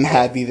you see them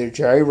have either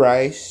Jerry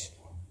Rice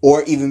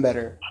or, even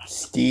better,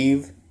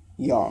 Steve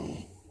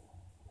Young.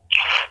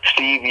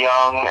 Steve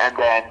Young, and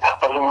then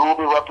who will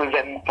be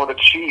representing for the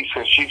Chiefs?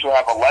 Because Chiefs will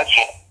have a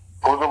legend.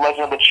 Who's the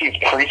legend of the Chiefs?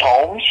 Priest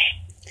Holmes?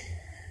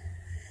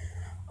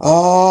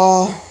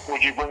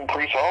 Would you bring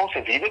Priest Holmes?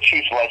 Is he the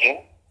Chiefs legend?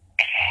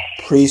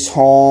 Priest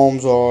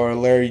Holmes or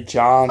Larry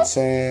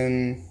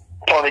Johnson.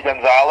 Tony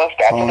Gonzalez?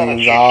 That's another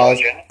Chiefs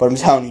legend. But I'm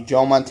telling you,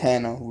 Joe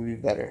Montana would be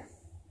better.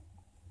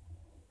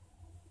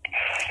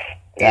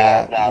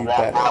 That would be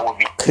better.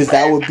 Because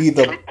that would be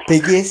the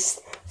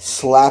biggest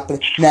slap.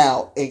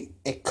 Now,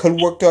 it could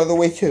work the other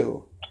way,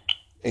 too.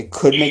 It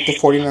could make the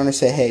 49ers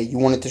say, hey, you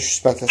want to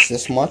disrespect us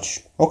this much?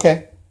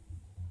 Okay.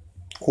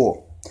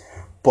 Cool.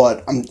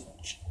 But I'm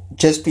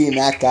just being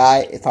that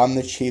guy. If I'm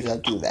the Chiefs,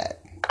 I'd do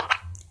that.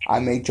 I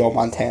make Joe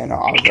Montana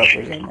our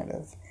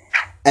representative.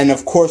 And,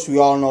 of course, we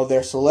all know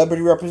their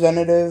celebrity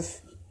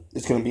representative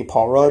is going to be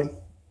Paul Rudd.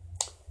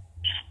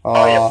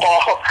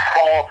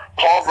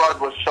 Paul Rudd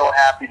was so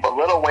happy, but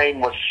Lil Wayne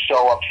was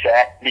so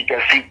upset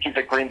because he's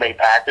a Green Bay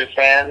Packers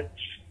fan.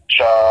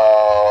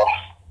 So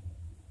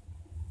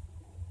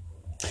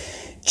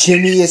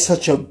Jimmy is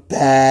such a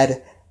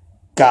bad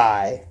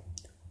guy.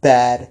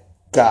 Bad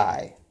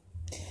guy.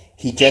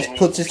 He just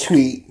puts a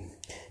tweet,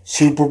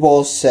 Super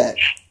Bowl set,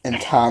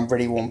 and Tom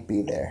Brady won't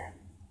be there.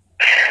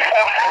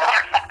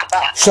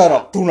 Shut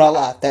up. Do not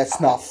laugh. That's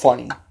not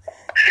funny.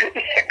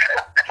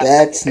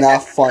 That's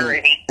not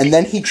funny. And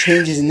then he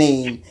changed his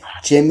name,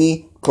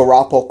 Jimmy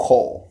Garoppolo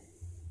Cole.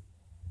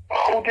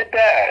 Who did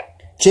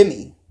that?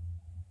 Jimmy.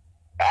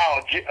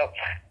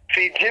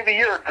 See, Jimmy,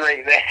 you're a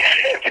great man.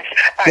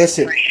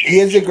 Listen, he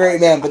is a great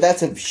man, but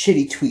that's a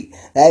shitty tweet.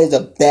 That is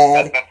a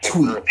bad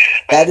tweet.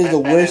 That is the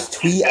worst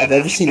tweet I've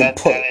ever seen him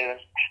put.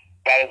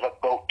 That is a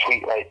GOAT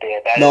tweet right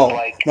there.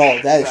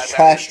 That is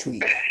trash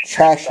tweet.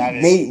 Trash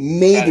tweet.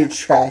 Major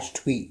trash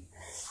tweet.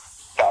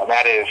 No,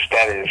 that is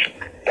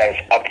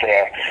up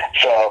there.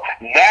 So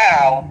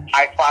now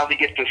I finally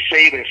get to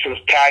say this since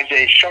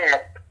Tajay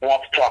Sharp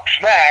wants to talk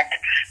smack.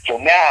 So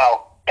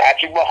now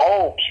Patrick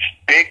Mahomes,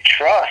 big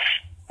trust.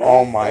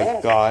 Oh my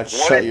God!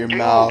 Shut your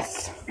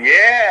mouth.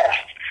 Yeah,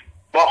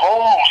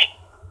 Mahomes,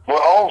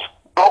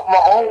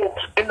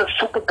 in the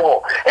Super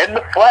Bowl, in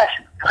the flesh.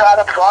 Got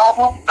a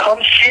problem?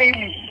 Come see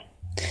me.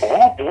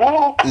 Whoop,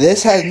 whoop.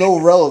 This has no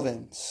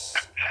relevance.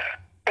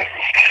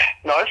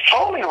 No, it's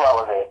totally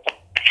relevant.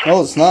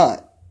 No, it's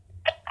not.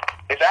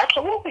 It's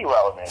absolutely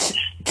relevant.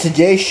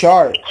 Tajay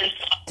Sharp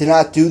did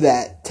not do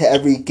that to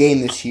every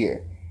game this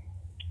year.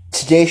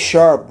 Tajay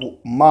Sharp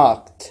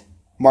mocked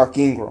Mark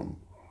Ingram,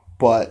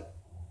 but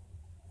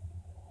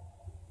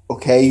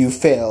okay, you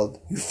failed.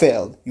 You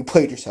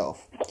played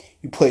yourself.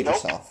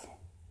 Yourself.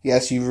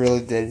 Yes, you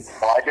really did.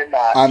 No, I did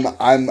not.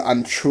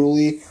 I'm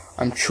truly.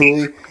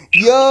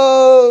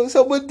 Yo,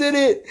 someone did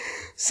it.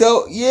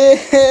 So yeah.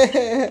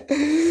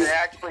 They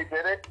actually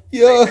did it.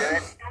 Yo. They did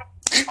it?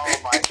 Oh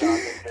my God. They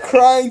did it.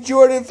 Crying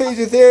Jordan face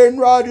with Aaron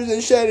Rodgers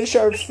and Shannon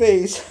Sharp's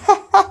face. You're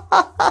gonna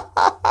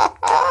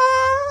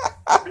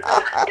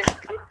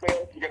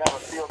have a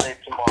field day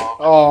tomorrow.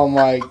 Oh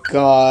my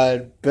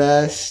God,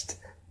 best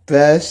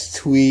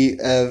tweet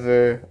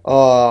ever.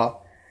 Oh.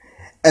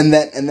 And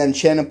then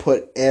Shannon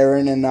put,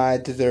 Aaron and I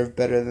deserve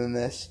better than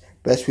this.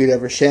 Best tweet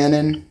ever.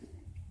 Shannon,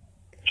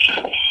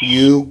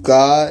 you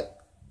got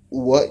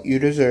what you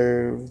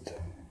deserved.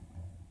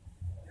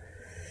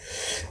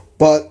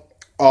 But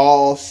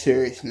all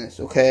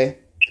seriousness, okay?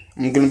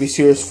 I'm going to be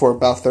serious for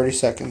about 30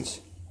 seconds.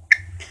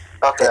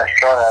 Okay,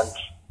 go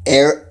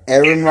ahead.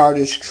 Aaron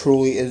Rodgers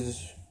truly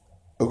is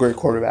a great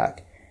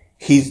quarterback.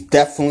 He's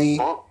definitely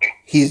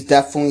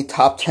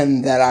top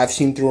 10 that I've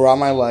seen throughout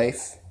my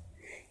life.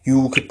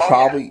 You could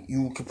probably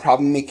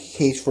make a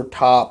case for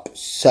top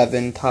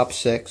 7, top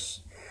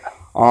 6.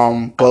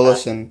 But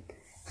listen,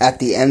 at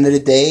the end of the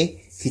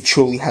day, he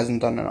truly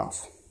hasn't done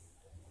enough.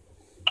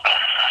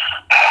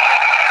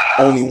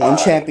 Only one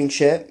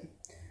championship.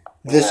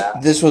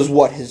 This was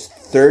what, his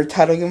 3rd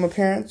title game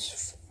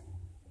appearance?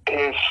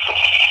 His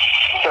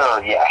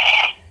 3rd, yes.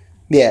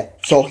 Yeah.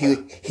 So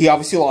he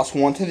obviously lost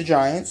one to the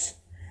Giants.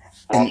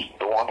 One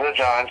to the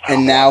Giants.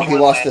 And now he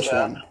lost this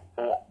one.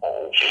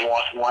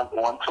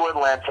 One to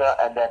Atlanta,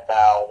 and then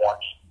now one.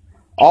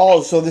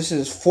 Oh, so this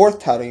is his 4th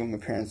title game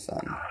appearance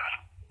then?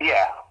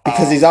 Yeah.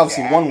 Because he's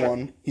obviously won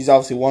one. He's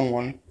obviously won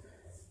one.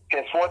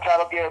 His 4th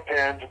title game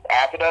appearance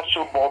after that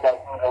Super Bowl that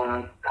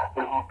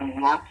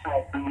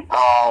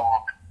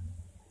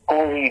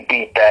who he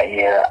beat that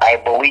year? I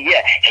believe,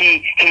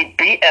 he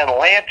beat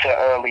Atlanta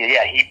earlier.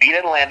 Yeah, he beat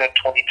Atlanta in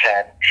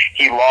 2010.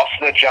 He lost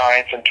to the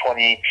Giants in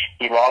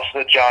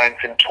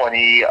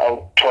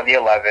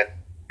 2011.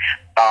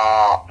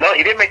 No,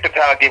 he didn't make the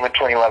title game in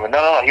 2011.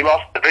 No. He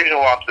lost the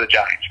divisional round to the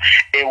Giants.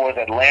 It was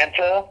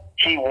Atlanta,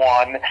 he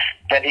won.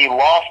 Then he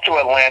lost to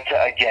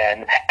Atlanta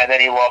again, and then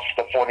he lost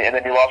to the 49ers.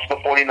 Then he lost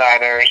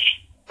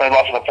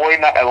to the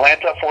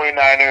Atlanta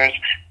 49ers,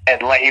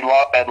 and he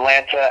lost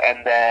Atlanta,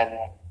 and then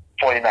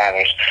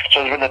 49ers.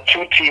 So there's been the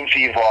two teams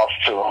he's lost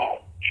to.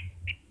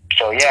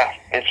 So yeah,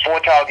 it's 4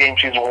 title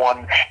games he's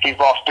won. He's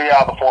lost 3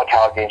 out of the 4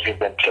 title games he's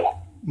been to.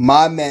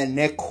 My man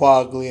Nick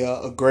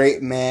Quaglia, a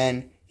great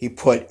man, he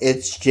put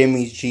it's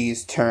Jimmy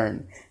G's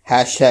turn.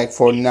 Hashtag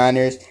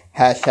 49ers,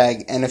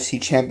 hashtag NFC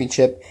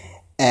Championship,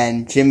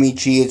 and Jimmy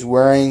G is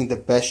wearing the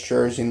best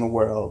jersey in the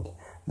world.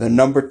 The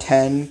number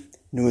 10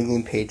 New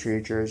England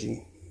Patriot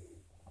jersey.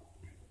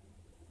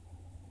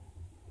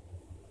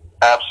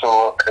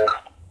 Absolutely.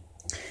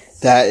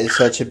 That is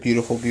such a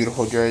beautiful,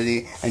 beautiful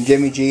jersey. And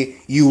Jimmy G,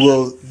 you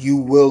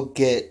will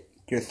get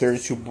your 3rd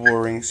Super Bowl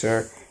ring,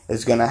 sir.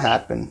 It's gonna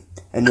happen.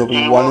 And you'll be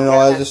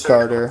 1-0 as a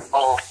starter.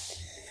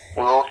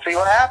 We'll see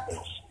what happens.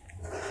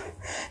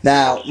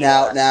 Now,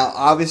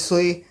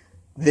 obviously,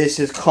 this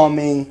is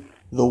coming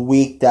the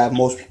week that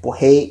most people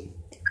hate,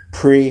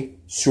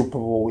 pre-Super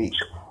Bowl week.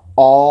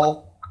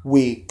 All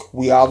week,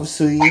 we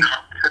obviously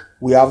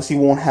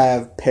won't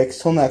have picks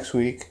till next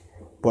week,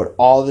 but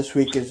all this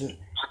week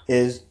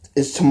is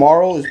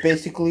tomorrow is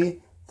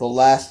basically the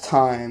last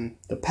time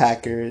the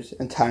Packers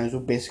and Titans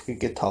will basically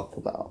get talked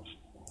about.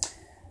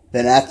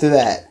 Then after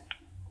that,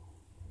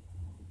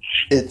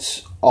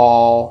 it's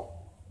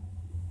all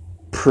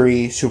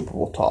pre-Super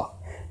Bowl talk.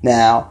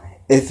 Now,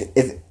 if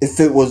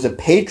it was the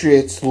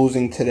Patriots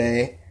losing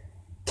today,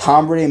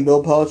 Tom Brady and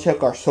Bill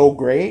Belichick are so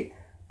great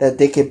that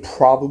they could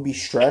probably be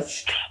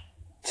stretched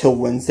till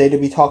Wednesday to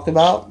be talked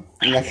about,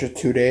 an extra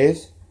 2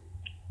 days.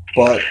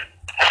 But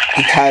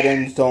the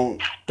Titans don't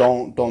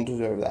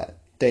deserve that.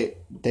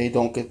 They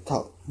don't get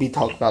to be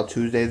talked about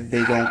Tuesday.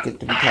 They don't get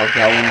to be talked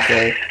about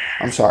Wednesday.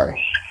 I'm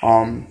sorry.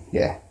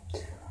 Yeah.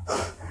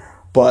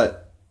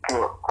 But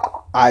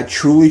I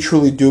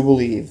truly do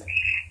believe,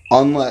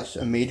 unless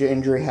a major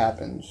injury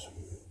happens,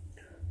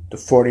 the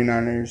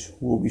 49ers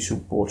will be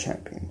Super Bowl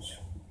champions.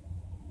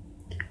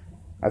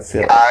 I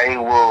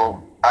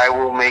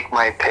will make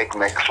my pick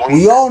next week.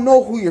 We all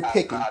know who you're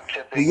picking.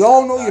 We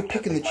all know you're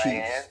picking the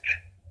Chiefs.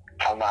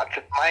 I'm not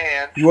tipping my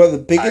hand. You are the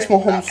biggest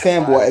Mahomes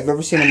fanboy I've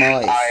ever seen in my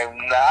life. I am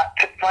not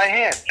tipping my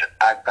hand.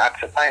 I'm not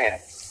tipping my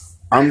hand.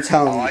 I'm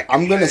telling you,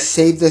 I'm going to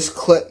save this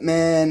clip,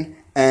 man.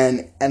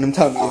 And I'm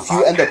telling you, if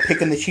you end up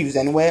picking the Chiefs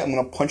anyway, I'm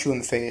going to punch you in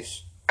the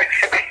face.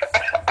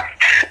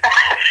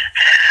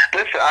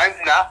 Listen, I'm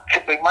not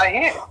tipping my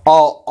hand.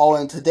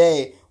 And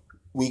today,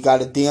 we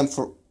got a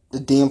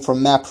DM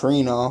from Matt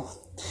Perino.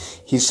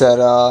 He said,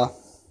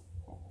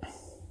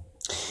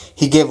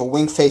 he gave a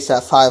wink face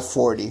at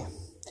 540.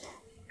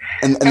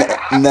 And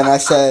then I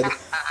said,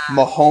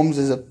 Mahomes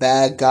is a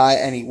bad guy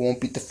and he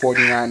won't beat the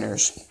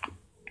 49ers.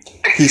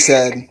 He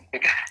said,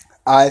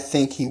 I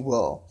think he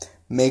will.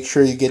 Make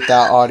sure you get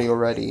that audio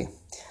ready.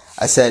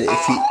 I said,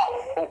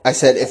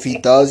 if he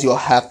does, you'll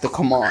have to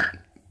come on.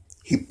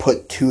 He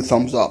put 2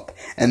 thumbs up.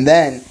 And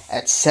then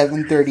at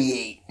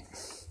 7:38,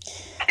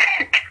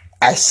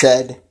 I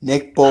said,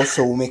 Nick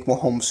Bosa will make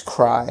Mahomes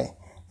cry.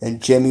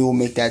 And Jimmy will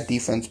make that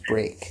defense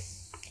break.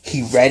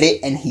 He read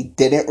it and he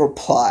didn't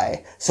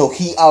reply. So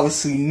he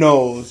obviously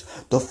knows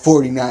the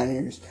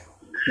 49ers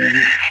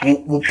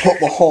will put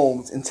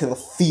Mahomes into the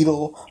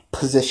fetal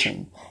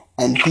position.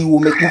 And he will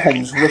make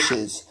Mahomes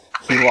wishes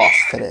he lost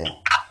today.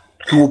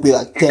 He will be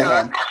like,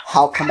 damn,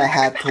 how come I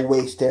had to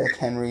waste Derrick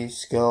Henry's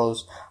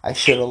skills? I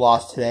should have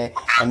lost today.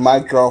 And my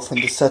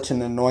girlfriend is such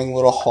an annoying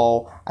little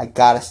hoe. I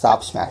gotta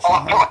stop smashing her.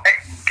 Oh my God.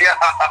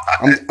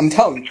 I'm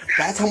telling you,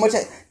 that's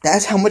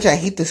how much I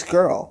hate this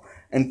girl.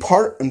 And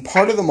part of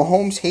the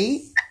Mahomes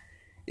hate,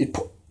 it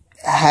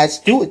has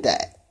to do with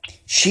that.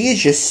 She is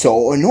just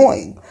so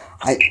annoying.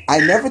 I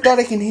never thought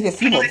I can hate a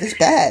female this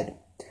bad.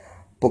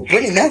 But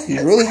Brittany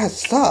Matthews really has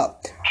to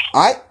stop.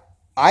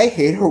 I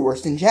hate her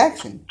worse than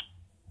Jackson.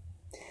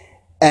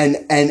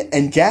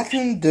 And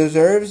Jackson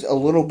deserves a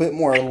little bit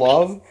more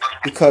love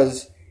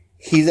because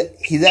he's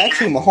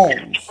actually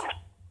Mahomes.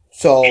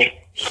 So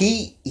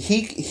he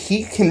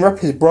can rep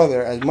his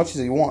brother as much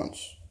as he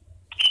wants.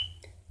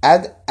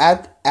 At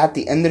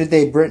the end of the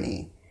day,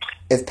 Brittany,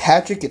 if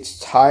Patrick gets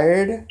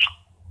tired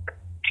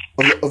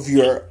of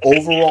your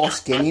overall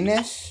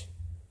skinniness,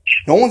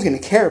 no one's gonna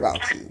care about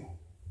you.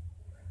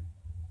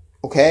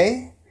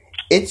 Okay?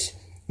 It's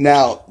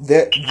now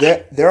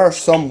there are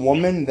some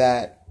women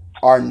that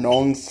are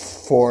known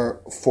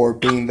for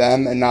being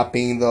them and not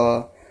being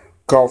the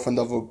girlfriend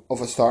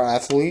of a star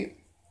athlete.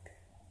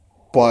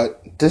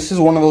 But this is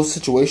one of those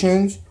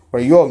situations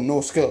where you have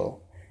no skill.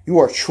 You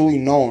are truly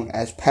known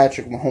as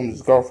Patrick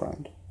Mahomes'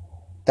 girlfriend.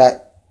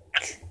 That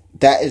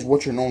is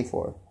what you're known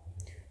for.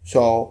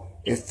 So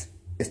if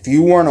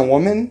you weren't a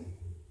woman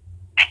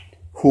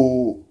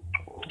who,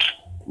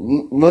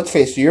 let's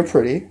face it, you're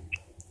pretty,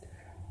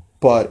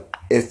 but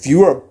if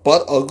you are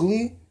butt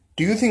ugly,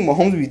 do you think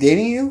Mahomes would be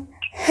dating you?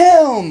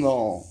 Hell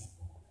no.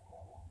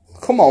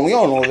 Come on, we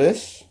all know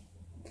this.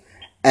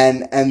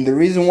 And the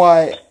reason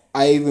why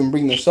I even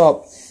bring this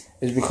up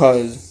is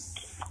because,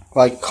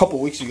 like, a couple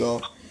weeks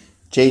ago,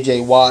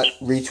 JJ Watt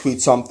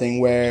retweet something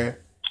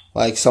where,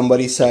 like,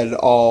 somebody said,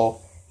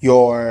 "Oh,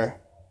 you're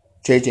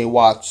JJ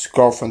Watt's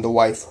girlfriend, the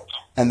wife,"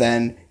 and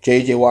then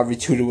JJ Watt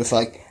retweeted with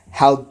like,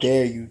 "How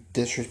dare you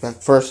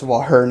disrespect? First of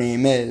all, her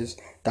name is ...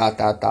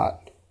 And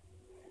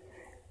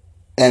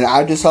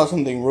I just saw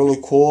something really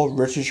cool.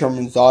 Richard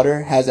Sherman's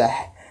daughter has a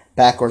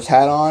backwards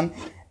hat on,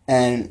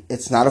 and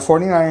it's not a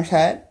 49ers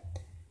hat.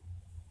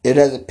 It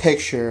has a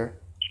picture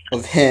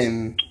of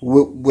him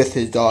with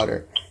his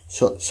daughter.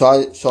 So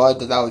I thought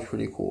that was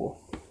pretty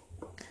cool.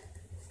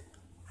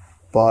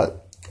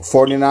 But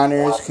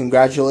 49ers,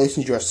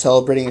 congratulations. You are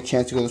celebrating a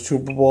chance to go to the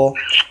Super Bowl.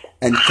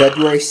 And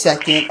February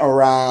 2nd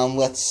around,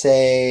 let's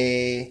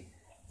say,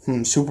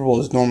 Super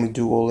Bowls normally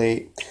do go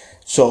late.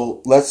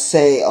 So let's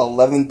say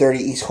 11:30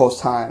 East Coast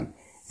time.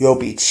 You'll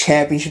be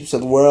championships of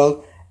the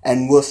world,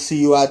 and we'll see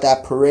you at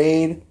that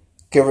parade,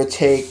 give or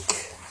take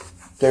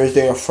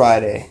Thursday or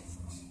Friday.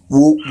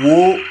 Whoop,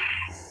 whoop.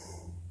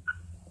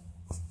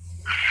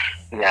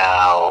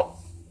 Now,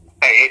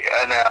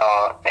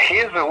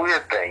 here's the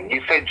weird thing.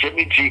 You said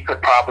Jimmy G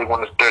could probably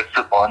win his third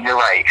Super Bowl, and you're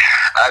right.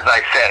 As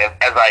I said,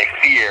 as I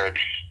feared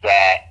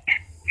that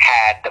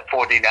had the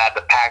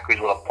Packers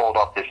would have pulled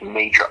off this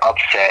major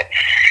upset,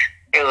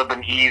 it would have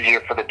been easier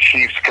for the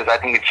Chiefs because I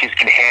think the Chiefs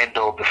can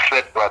handle the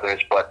Smith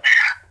brothers, but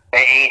they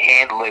ain't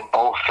handling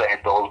Bosa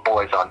and those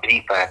boys on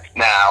defense.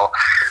 Now,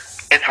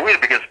 it's weird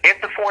because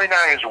if the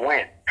 49ers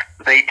win,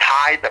 they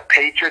tie the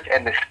Patriots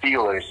and the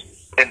Steelers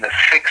in the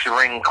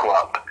 6-ring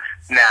club.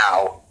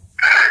 Now,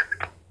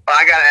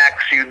 I gotta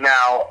ask you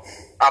now,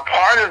 a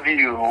part of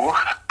you,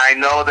 I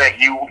know that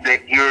you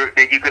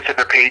consider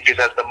the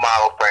Patriots as the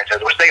model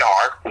franchise, which they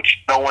are,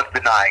 which no one's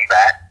denying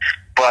that,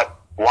 but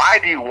why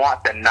do you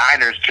want the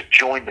Niners to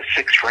join the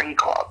 6-ring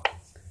club?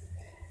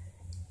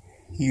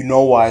 You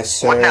know why,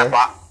 sir.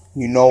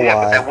 You know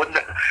why. Wouldn't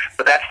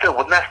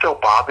that still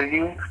bother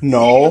you?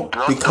 No,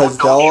 because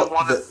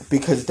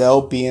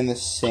they'll be in the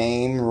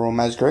same room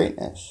as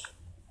greatness.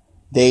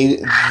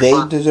 They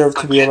deserve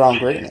to be around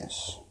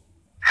greatness.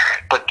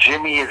 But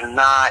Jimmy is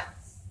not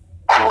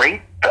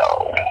great,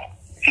 though.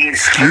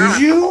 Excuse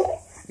you?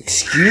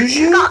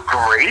 He's not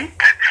great.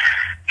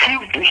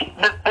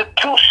 The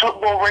 2 Super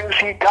Bowl rings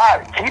he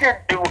got, he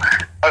didn't do.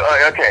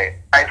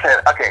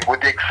 With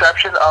the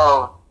exception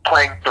of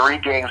playing 3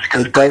 games,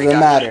 it doesn't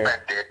matter.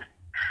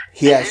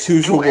 He has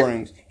 2 Super Bowl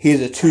rings. He is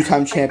a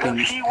 2-time champion.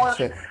 It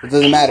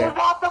doesn't matter.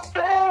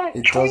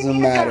 It doesn't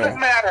matter. It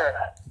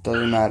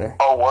doesn't matter.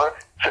 Oh, what?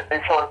 So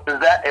does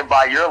that? And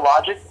by your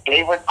logic,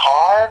 David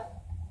Carr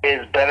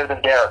is better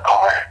than Derek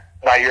Carr.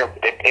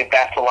 If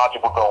that's the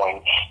logic we're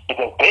going,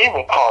 because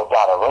David Carr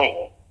got a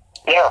ring,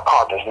 Derek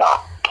Carr does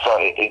not. So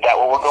is that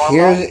what we're going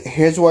by?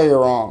 Here's why you're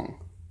wrong.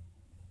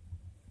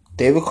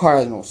 David Carr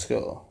has no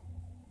skill.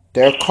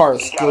 Derek Carr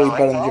is skilly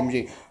better than Jimmy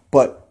G.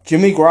 But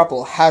Jimmy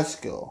Garoppolo has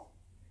skill.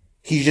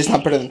 He's just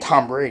not better than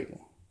Tom Brady.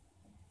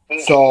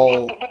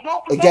 So,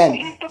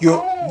 again,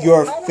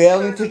 you're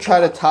failing to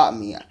try to top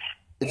me.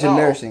 It's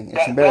embarrassing.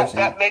 It's embarrassing.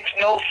 That makes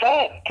no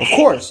sense. Of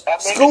course.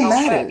 Skill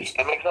matters.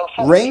 It makes no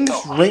sense.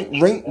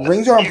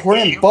 Rings are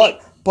important,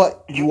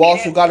 but you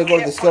also got to go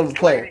to the skill of the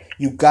player.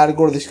 You got to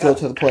go to the skill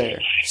to the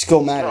player.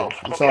 Skill matters.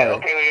 I'm sorry.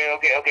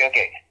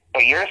 Okay.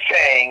 But you're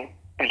saying,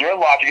 because your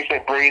logic, you say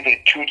Brady's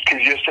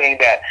because you're saying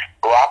that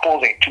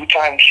Garoppolo's a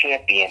 2-time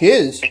champion. He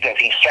is. Because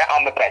he sat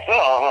on the bench.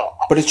 No.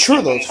 But it's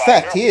true, though. It's a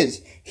fact. He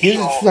is. He is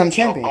a 2-time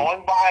champion.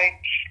 Going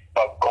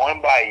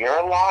by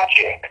your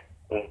logic,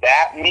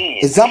 that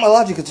means it's not my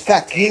logic. It's a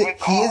fact. He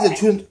is a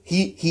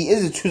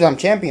 2-time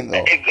champion,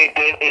 though.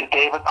 Is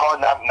David Carr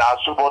not a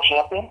Super Bowl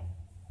champion?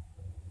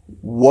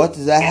 What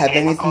does that have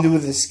anything to do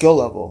with his skill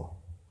level?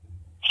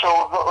 So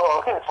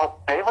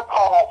David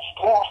Carr has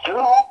skills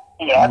too.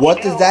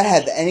 What does that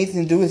have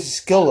anything to do with his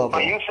skill level?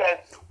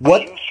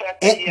 What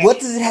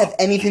does it have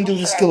anything to do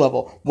with his skill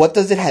level? What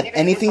does it have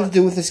anything to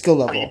do with his skill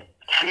level?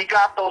 He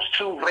got those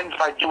 2 rings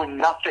by doing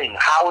nothing.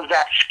 How is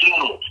that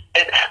skill?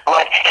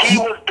 He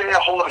was there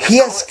holding. He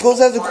has skills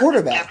as a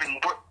quarterback.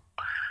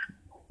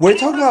 We're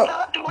talking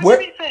about.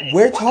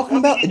 We're talking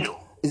about.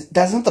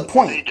 That's not the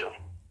point.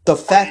 The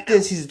fact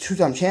is, he's a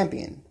 2-time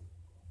champion.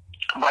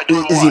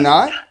 Is he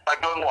not? By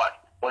doing what?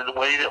 What did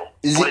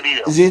he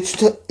do?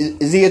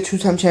 Is he a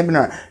 2-time champion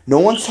or not? No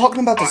one's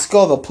talking about the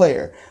skill of the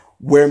player.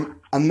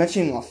 I'm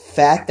mentioning a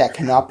fact that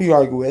cannot be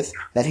argued with,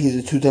 that he's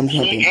a 2-time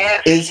champion.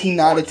 Is he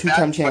not a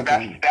 2-time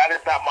champion? That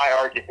is not my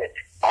argument.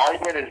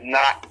 Argument is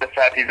not the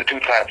fact he's a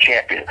 2-time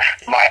champion.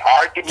 My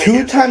argument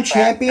 2-time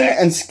champion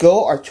and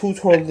skill are 2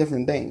 totally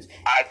different things.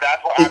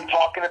 That's what I'm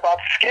talking about.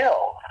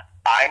 Skill.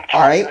 I'm talking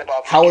Alright,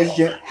 about how is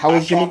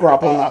Jimmy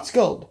Garoppolo not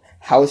skilled?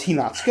 How is he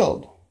not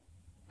skilled?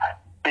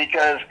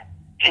 Because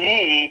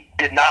he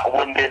did not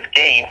win this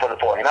game for the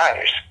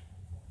 49ers.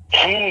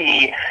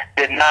 He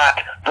did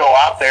not go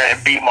out there and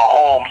beat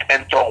Mahomes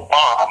and throw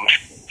bombs.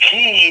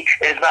 He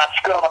is not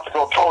skilled enough to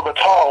go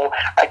toe-to-toe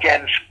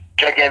against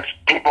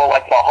people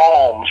like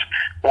Mahomes.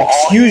 Well,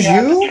 Excuse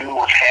you?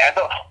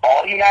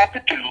 All he had to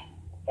do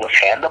was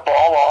hand the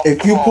ball off.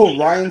 If you put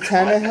Ryan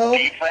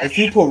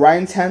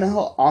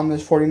Tannehill on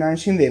this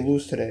 49ers team, they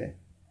lose today.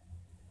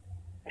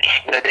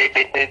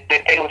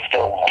 They would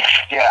still win.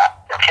 Yeah,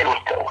 they would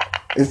still win.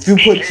 If you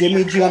put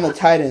Jimmy G on the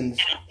Titans,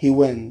 he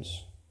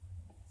wins.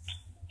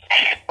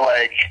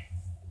 Like,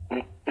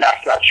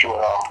 that's not true at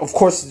all. Of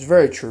course, it's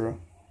very true.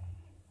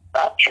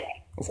 Not true.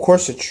 Of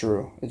course, it's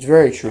true. It's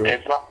very true.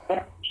 It's not true.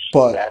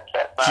 But That's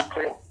not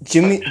true.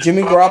 Jimmy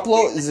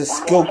Garoppolo is a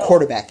skilled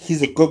quarterback.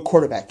 He's a good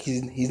quarterback.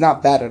 He's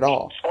not bad at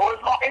all. So is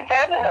Ryan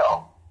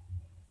Tannehill.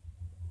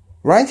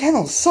 Ryan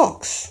Tannehill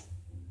sucks.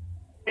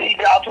 He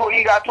got to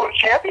a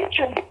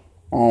championship.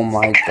 Oh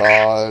my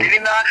god. Did he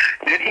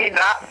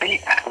not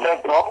beat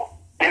the GOAT?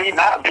 Did he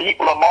not beat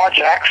Lamar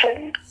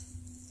Jackson?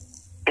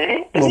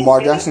 Did he?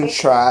 Lamar Jackson's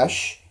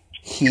trash.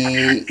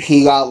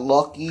 He got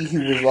lucky. He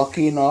was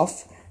lucky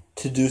enough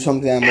to do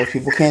something that most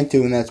people can't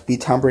do, and that's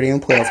beat Tom Brady in a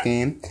playoff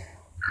game.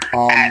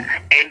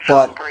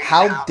 But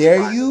how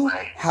dare you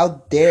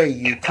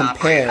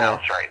compare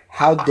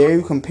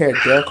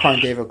Derek Carr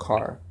and David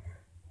Carr?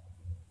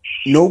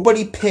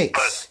 Nobody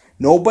picks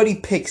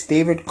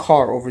David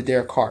Carr over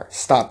Derek Carr.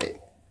 Stop it.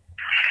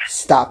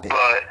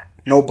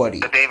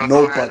 Nobody.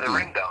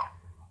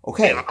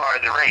 Okay.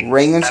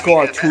 Ring and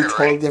score are two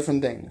totally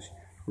different things.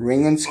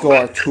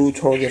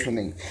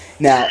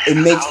 Now, it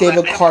makes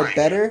David Carr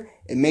better.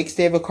 It makes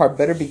David Carr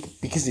better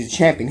because he's a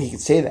champion. He can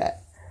say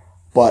that.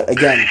 But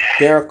again,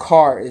 Derek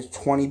Carr is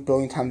 20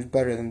 billion times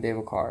better than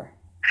David Carr.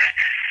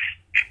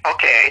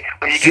 Okay,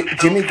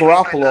 Jimmy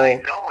Garoppolo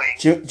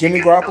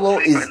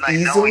is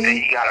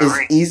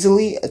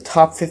easily a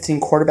top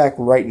 15 quarterback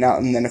right now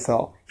in the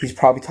NFL. He's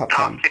probably top 10.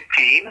 Top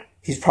 15?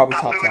 He's probably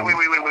top 10. Wait.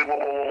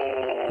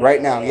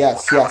 Right now,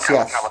 yes.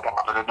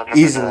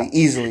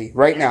 Easily.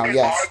 Right now,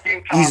 yes.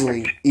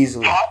 Easily.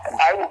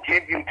 I will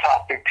give you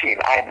top 15.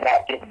 I am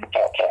not giving you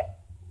top 10.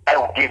 I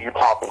will give you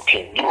top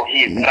 15.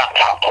 He is not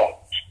top 10.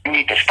 You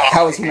need to stop.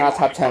 How is he not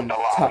top 10?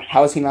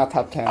 How is he not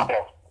top 10? Okay.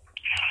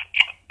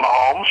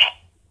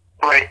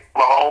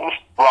 Mahomes,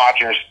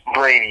 Rodgers,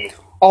 Brady.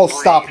 Oh,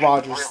 stop,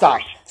 Rodgers.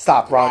 Stop,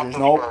 Rodgers.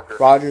 Nope.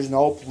 Rodgers,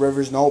 nope.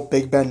 Rivers, nope.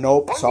 Big Ben,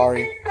 nope.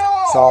 Sorry.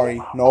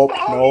 Nope.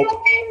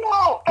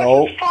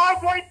 That's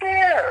 5 right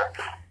there.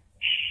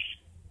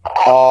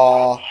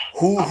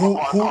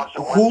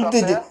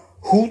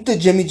 Who did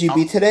Jimmy G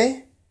beat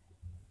today?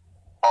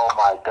 Oh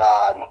my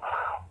God.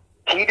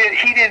 He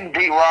didn't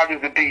beat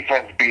Rodgers. The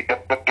defense beat the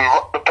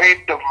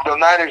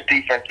Niners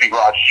defense beat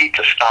Rodgers. He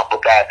just stopped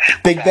with that.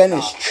 Big Ben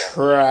is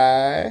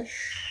trash.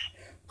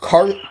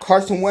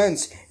 Carson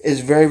Wentz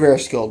is very, very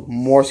skilled.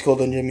 More skilled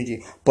than Jimmy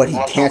G. But he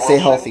can't stay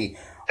healthy.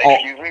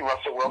 Excuse me,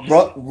 Russell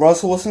Wilson?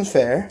 Russell Wilson's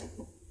fair.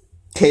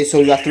 Okay, so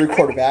you got 3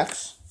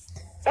 quarterbacks.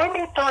 What do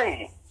you mean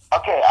 3?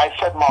 Okay, I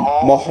said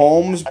Mahomes.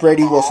 Mahomes,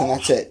 Brady, Wilson,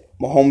 that's it.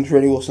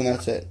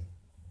 That's it.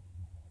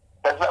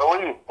 That's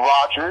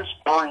Rodgers,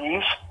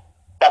 Breeze.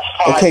 That's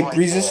 5. Okay, right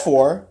Breeze there. is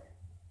 4.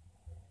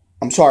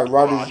 I'm sorry,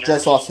 Rodgers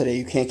just lost today.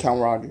 You can't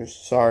count Rodgers.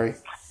 Sorry.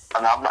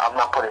 I'm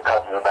not putting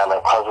Cousins in that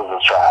level.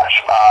 Cousins is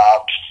trash. I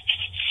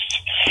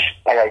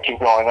gotta keep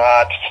going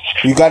on.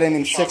 You got to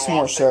name 6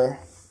 more, sir.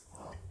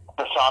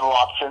 Deshaun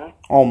Watson.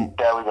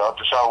 There we go.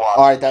 Deshaun Watson.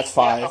 All right, that's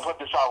 5. Yes, I'll put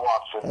Deshaun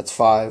Watson. That's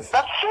 5.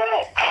 That's 6.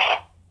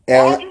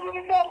 Aaron,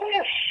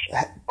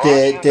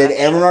 that did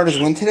Aaron Rodgers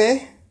win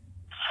today?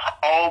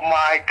 Oh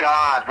my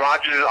God,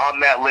 Rodgers is on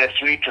that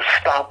list. We need to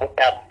stop with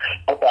that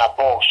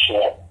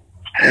bullshit.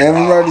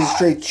 Aaron Rodgers is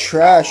straight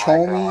trash,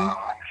 homie.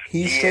 God.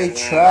 He's straight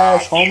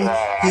trash, homie.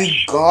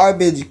 He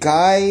garbage,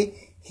 guy.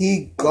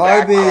 He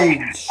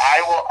garbage.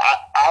 I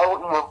will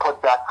even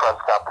put Dak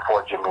Prescott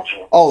before Jimmy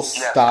G. Oh,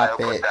 stop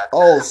it.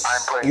 Oh,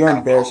 you're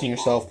embarrassing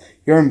yourself.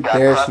 You're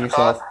embarrassing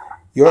yourself.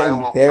 You're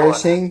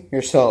embarrassing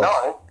yourself.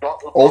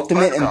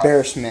 Ultimate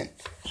embarrassment.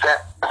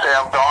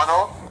 Sam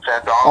Darnold.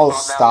 Oh,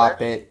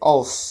 stop it.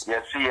 Oh, yes,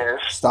 he is.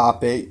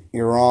 Stop it.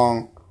 You're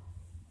wrong.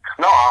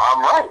 No,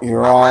 I'm right. You're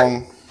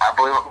wrong. Right. I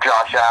believe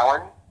Josh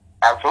Allen.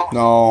 Absolutely.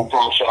 No.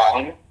 Josh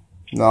Allen.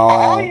 No.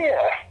 Oh,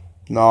 yeah.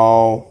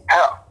 No.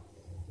 Hell,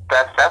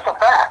 that's a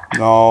fact.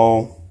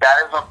 No.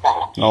 That is a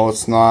fact. No,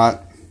 it's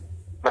not.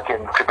 Look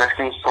at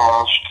Trubisky,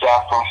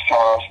 Stafford,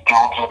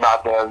 Jones is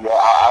not there yet.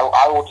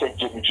 I will take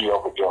Jimmy G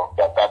over Jones.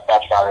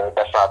 That's not a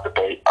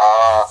debate.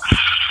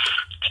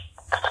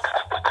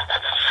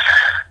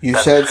 You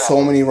said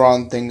so many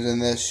wrong things in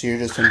this. You're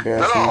just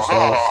embarrassing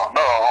yourself.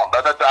 No.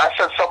 I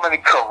said so many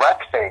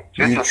correct things.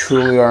 You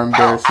truly are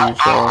embarrassing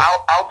yourself.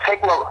 I'll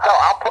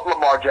put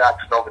Lamar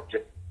Jackson over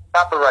Jimmy.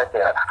 Stop it right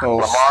there. Oh,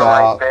 Lamar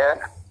stop. Right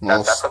there.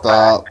 That's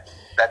stop.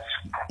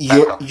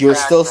 You're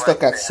still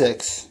stuck right at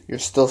 6. You're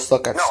still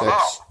stuck at 6. No.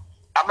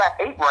 I'm at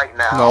 8 right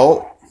now.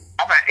 No.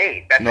 I'm at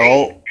 8. That's No.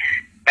 8.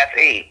 That's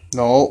 8.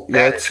 No, you're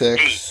That at is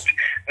 6. 8.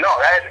 No,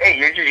 that is 8.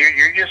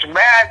 You're just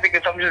mad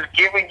because I'm just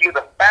giving you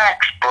the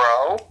facts,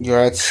 bro. You're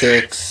at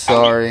 6.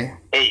 Sorry.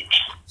 8.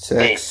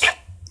 6.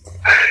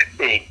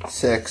 8.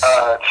 6.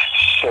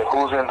 Shit,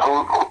 who's in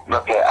who?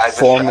 Okay,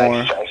 4 more.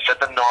 I said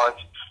the North.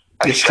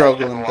 You're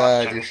struggling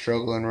bad. You're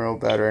struggling real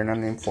bad right now.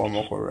 Name 4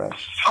 more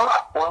quarterbacks.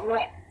 Fuck, one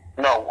more?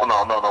 No.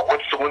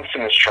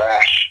 Winston is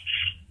trash.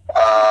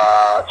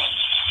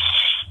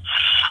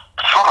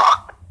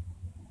 Fuck.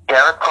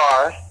 Derek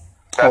Carr.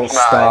 Oh,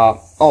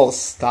 stop. Oh,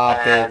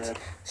 stop And, it.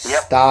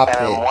 Yep. Stop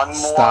And it. one more.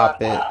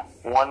 Stop it.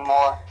 One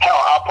more.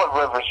 Hell, I'll put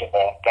Rivers in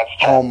there. That's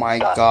 10. Oh my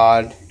Done.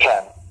 God.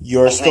 10.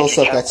 You're Just still make it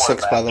stuck 10 at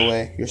 6, by the quarterbacks.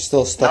 way. You're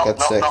still stuck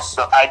at 6.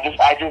 No.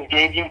 I just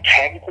gave you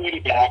 10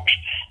 quarterbacks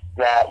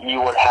that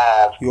you would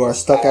have. You are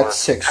stuck at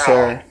 6,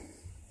 sir.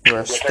 You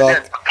are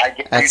stuck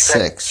at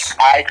 6.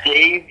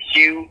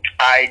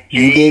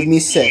 You gave me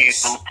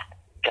 6.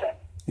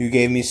 You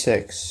gave me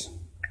 6.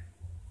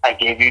 I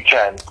gave you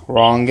 10.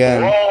 Wrong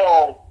again.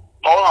 Whoa.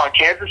 Hold on.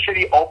 Kansas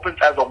City opens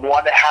as a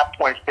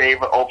 1.5-point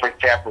favorite over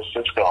San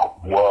Francisco.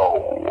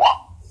 Whoa.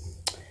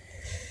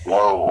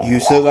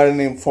 You still gotta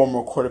name 4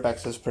 more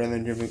quarterbacks that's better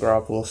than Jimmy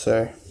Garoppolo,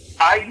 sir.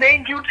 I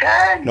named you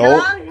 10.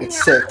 Nope,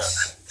 it's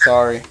 6.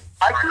 Sorry.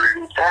 I gave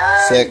you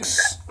 10.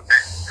 6.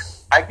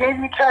 I gave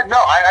you 10. No,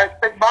 I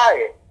stick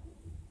by it.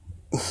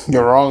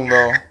 You're wrong,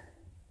 though.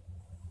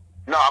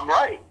 No, I'm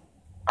right.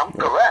 I'm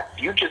correct.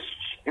 You just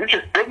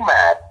big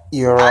mad.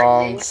 You're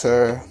wrong,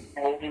 sir.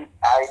 I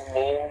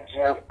named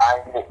you.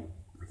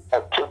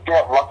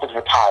 Damn, Luck is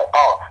retired.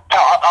 Oh,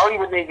 I'll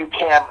even name you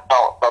Cam.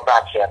 No,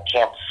 not Cam.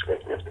 Cam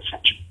is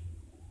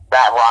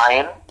Matt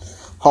Ryan.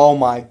 Oh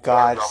my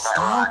God!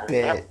 Stop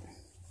it. Yep.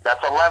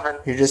 That's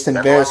 11. You're just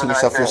embarrassing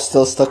yourself. You're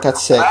still stuck at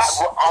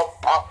 6.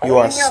 You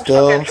are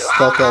still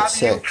stuck at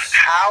 6.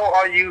 How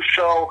are you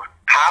so?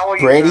 How are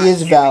you? Brady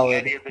is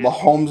valid.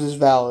 Mahomes is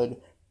valid.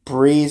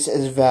 Breeze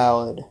is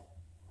valid.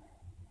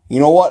 You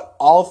know what?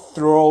 I'll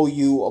throw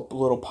you a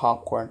little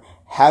popcorn.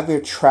 Have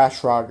your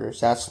trash Rodgers.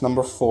 That's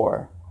number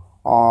 4.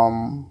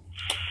 Who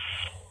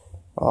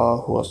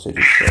else did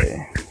you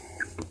say?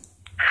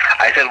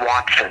 I said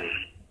Watson.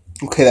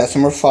 Okay, that's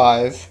number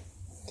 5.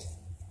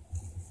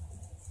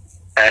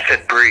 I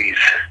said Breeze.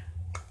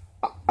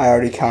 I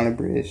already counted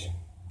Breeze.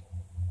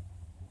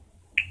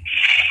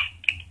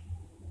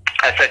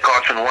 I said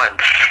Carson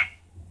Wentz.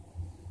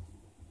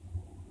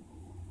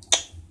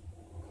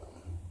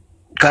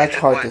 That's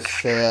hard to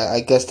say. I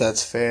guess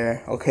that's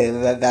fair. Okay,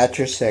 that's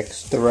your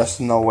 6. The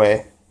rest, no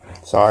way.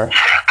 Sorry.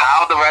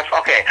 How the rest?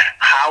 Okay.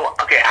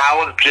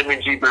 How is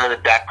Jimmy G better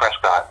than Dak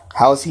Prescott?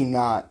 How is he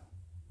not?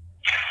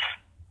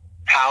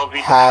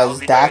 Has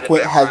Dak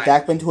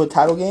been to a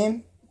title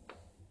game?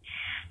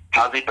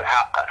 How is he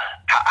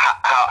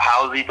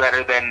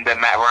better than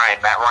Matt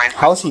Ryan?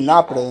 How is he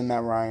not better than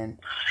Matt Ryan?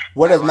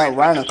 What has Matt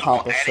Ryan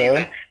accomplished,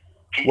 sir?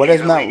 What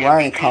has Matt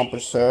Ryan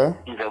accomplished, sir?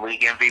 He's a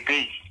league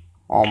MVP.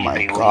 Oh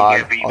my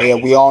God! Oh yeah,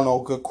 we all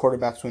know good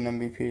quarterbacks win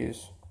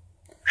MVPs.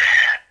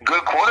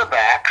 Good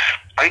quarterbacks.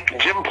 Like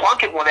Jim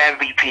Plunkett won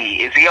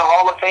MVP. Is he a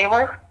Hall of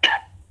Famer?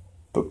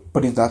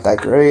 But he's not that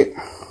great.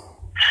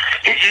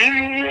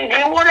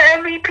 He won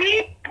an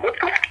MVP? What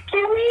the fuck do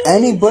you mean?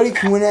 Anybody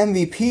can win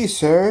MVP,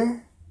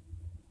 sir.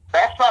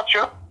 That's not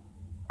true.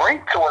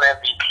 Brink can win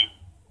MVP.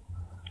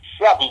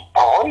 Yeah,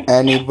 boy.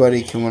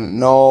 Anybody can win.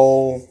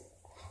 No.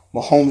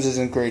 Mahomes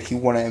isn't great. He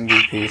won an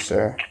MVP,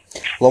 sir.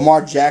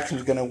 Lamar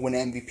Jackson's going to win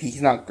MVP.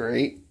 He's not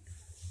great.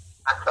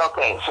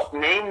 Okay, so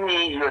name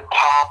me your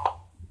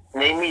top 10.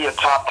 Name me 4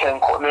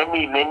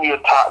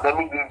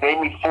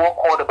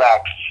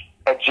 quarterbacks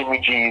that Jimmy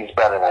G is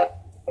better than.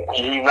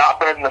 He's not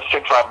better than the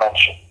 6 I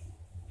mentioned.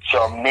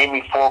 So name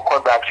me 4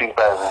 quarterbacks he's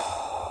better than.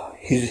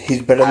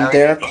 He's better than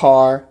Derek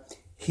Carr.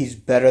 He's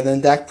better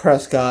than Dak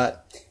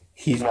Prescott.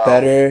 He's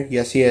better.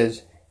 Yes, he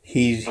is.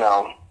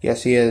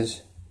 Yes, he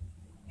is.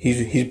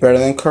 He's better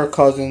than Kirk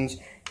Cousins.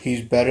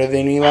 He's better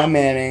than Eli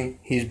Manning.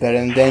 He's better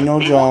than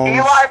Daniel Jones.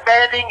 Eli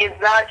Manning is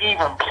not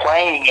even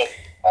playing anymore.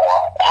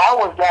 How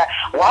was that?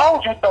 Why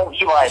would you throw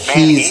Eli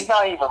Manning? He's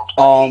not even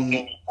playing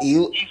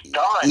anymore. He's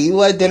done.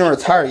 Eli didn't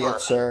retire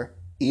yet, sir.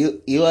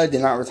 Eli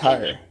did not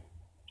retire.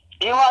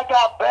 Eli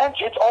got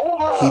benched. It's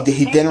over.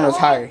 He didn't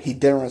retire. He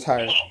didn't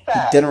retire.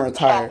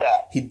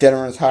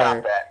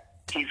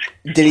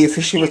 Did he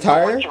officially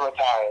retire?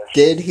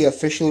 Did he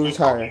officially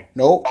retire?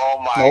 Nope. Oh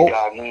my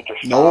God, you need to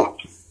stop.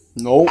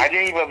 Nope. I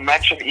didn't even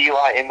mention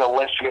Eli in the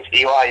list because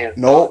Eli is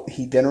Nope,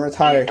 he didn't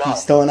retire. He's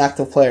still an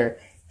active player.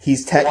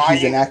 He's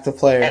an active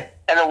player.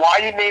 And then why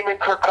are you naming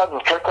Kirk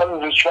Cousins? Kirk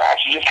Cousins is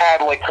trash. You just had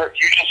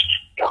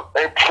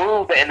they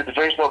proved that in the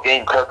divisional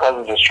game Kirk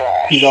Cousins is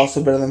trash. He's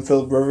also better than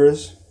Philip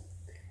Rivers.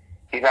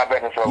 He's not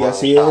better than Philip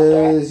Yes,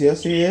 Rivers.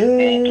 Yes, he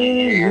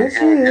is.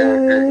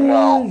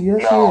 No.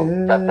 That's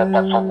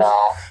a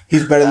no.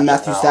 He's better than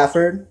Matthew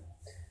Stafford.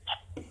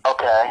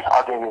 Okay,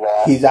 I'll give you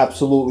that. He's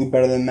absolutely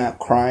better than Matt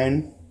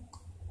Ryan.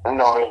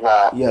 No, he's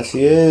not. Yes,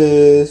 he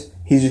is.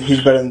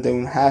 He's better than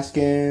Dwayne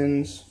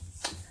Haskins.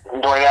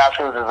 Dwayne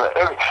Haskins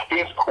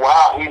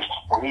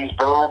he's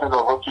better than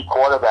a rookie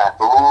quarterback.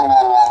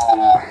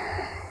 Ooh.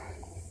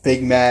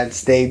 Big Mad,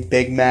 stay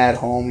Big Mad,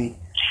 homie.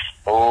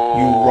 Ooh.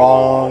 You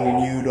wrong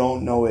and you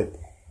don't know it.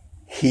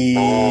 He's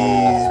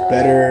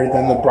better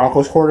than the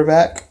Broncos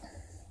quarterback.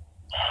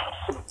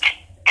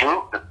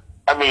 Drew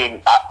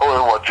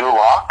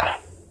Lock?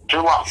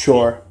 Drew Lock.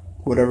 Sure,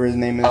 whatever his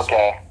name is.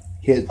 Okay.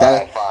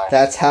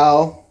 That's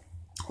how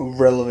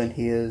relevant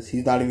he is.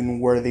 He's not even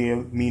worthy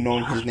of me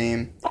knowing his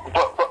name.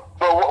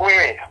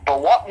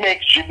 But what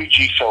makes Jimmy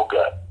G so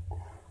good?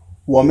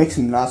 What makes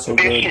him not so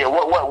This good? year,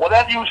 what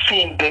have you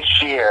seen this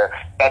year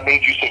that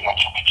made you think,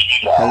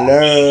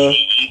 Hello,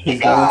 he's the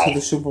he's going guy? to the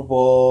Super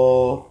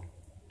Bowl.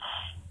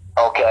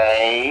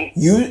 Okay.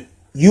 You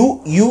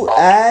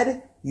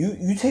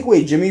take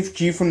away Jimmy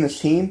G from this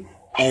team,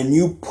 and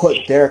you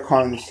put Derek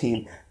Carr on this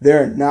team.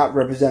 They're not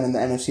representing the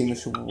NFC in the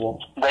Super Bowl.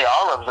 They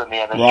are representing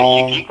the NFC.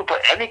 Wrong. You can put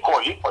any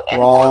quarterback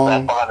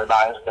behind the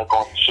Niners and they're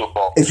going to the Super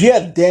Bowl. If you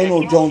have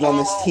Daniel Jones on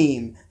this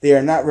team, they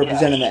are not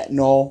representing that.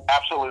 No.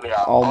 Absolutely they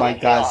are. Oh my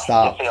God!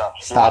 Stop! Yes, they are.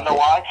 Stop You know it!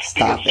 why?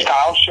 Stop Because it!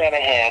 Kyle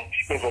Shanahan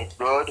is a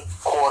good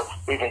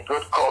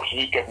coach.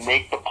 He can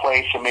make the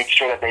plays to make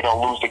sure that they don't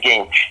lose the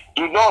game.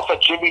 You know, if a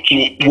Jimmy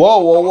G.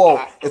 Whoa!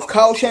 If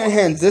Kyle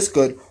Shanahan's this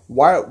good,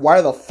 why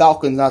are the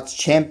Falcons not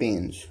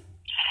champions?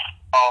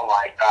 Oh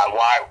my God!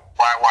 Why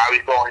are we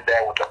going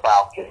there with the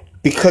Falcons?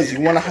 Because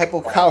you want to hype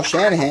up Kyle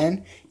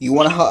Shanahan. You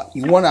want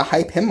to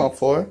hype him up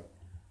for.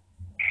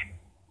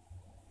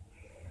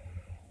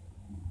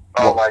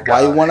 Oh my God!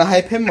 Why you want to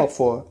hype him up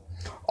for?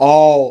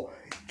 Oh,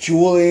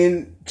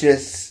 Julian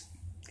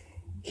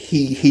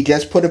he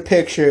just put a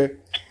picture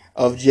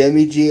of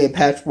Jimmy G and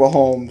Patrick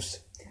Mahomes.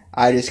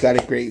 I just got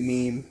a great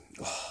meme.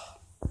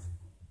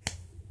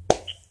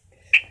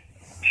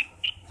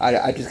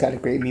 I just got a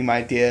great meme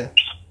idea.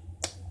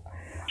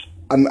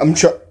 I'm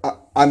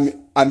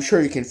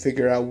sure you can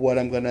figure out what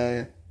I'm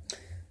gonna.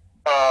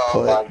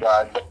 Oh my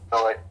God!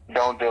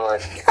 Don't do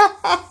it!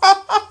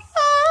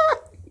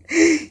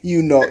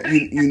 You know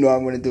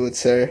I'm gonna do it,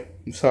 sir.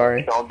 I'm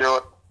sorry. Don't do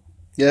it.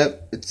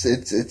 Yep,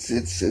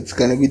 it's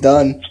gonna be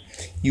done.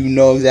 You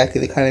know exactly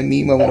the kind of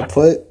meme I'm gonna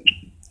put.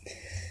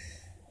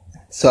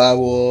 So I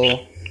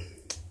will.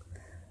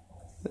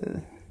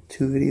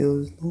 2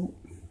 videos. Nope.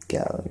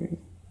 Gallery.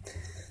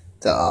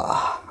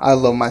 I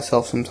love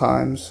myself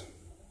sometimes.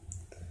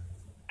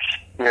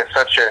 You're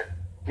such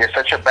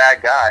a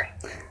bad guy.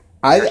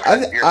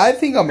 I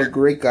think I'm a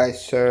great guy,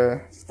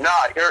 sir. No,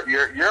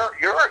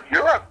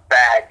 you're a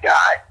bad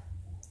guy.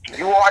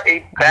 You are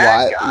a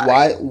bad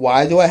guy.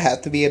 Why do I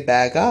have to be a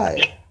bad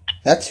guy?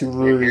 That's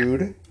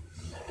rude.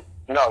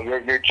 No,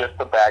 you're just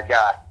a bad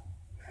guy.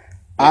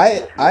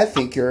 I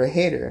think you're a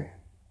hater.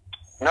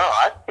 No,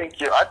 I think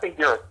you're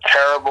a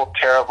terrible,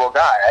 terrible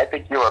guy. I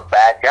think you're a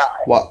bad guy.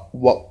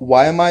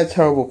 Why am I a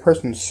terrible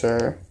person,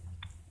 sir?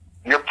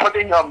 You're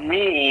putting a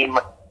meme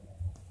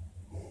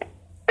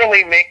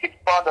really making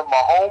fun of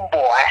my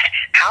homeboy.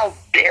 How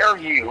dare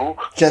you?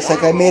 Just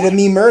like I made a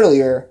meme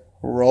earlier.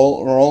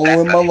 Rolling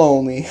with my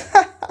lonely.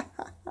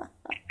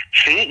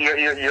 See, you're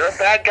a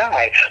bad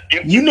guy.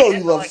 You know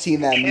you love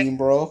seeing that meme,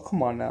 bro.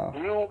 Come on now.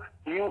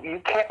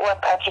 You can't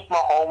let Patrick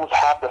Mahomes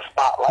have the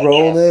spotlight.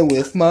 Rolling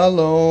with my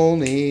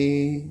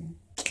lonely.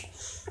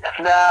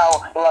 Now,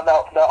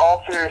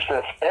 all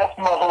seriousness, if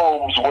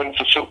Mahomes wins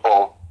the Super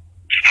Bowl,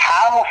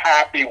 how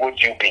happy would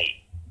you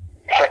be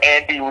for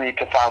Andy Reid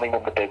to finally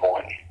win the big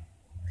one?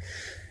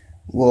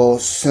 Well,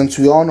 since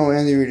we all know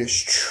Andy Reid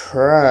is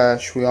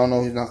trash, we all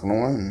know he's not going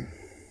to win.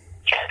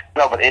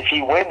 No, but if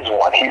he wins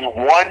one, he's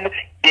one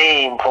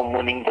game from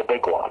winning the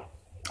big one.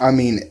 I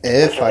mean,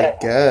 if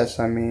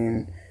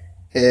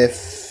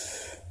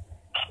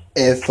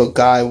a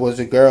guy was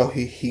a girl,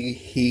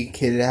 he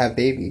could have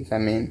babies. I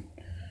mean.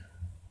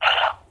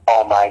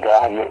 Oh my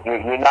God!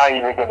 You're not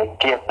even going to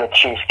give the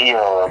Chiefs even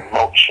a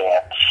remote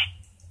chance.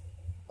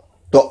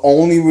 The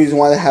only reason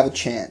why they have a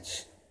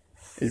chance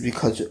is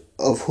because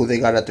of who they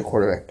got at the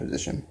quarterback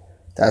position.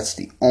 That's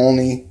the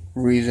only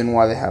reason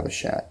why they have a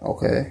shot.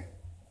 Okay.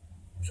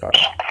 Sorry.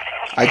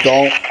 I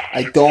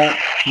don't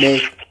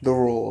make the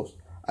rules.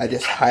 I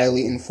just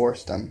highly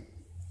enforce them.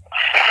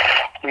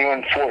 You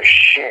enforce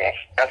shit.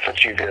 That's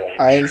what you do.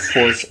 I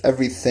enforce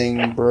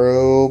everything,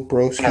 bro.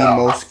 Broski,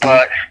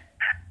 Moski.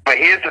 But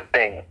here's the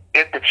thing.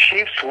 If the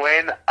Chiefs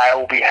win, I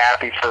will be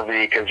happy for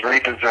Reid because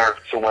Reid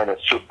deserves to win a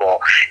Super Bowl.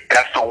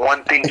 That's the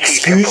one thing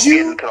Excuse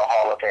you? into the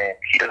Hall of Fame.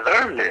 He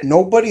deserves it.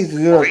 Nobody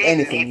deserves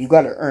anything. You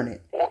gotta earn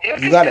it.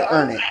 You gotta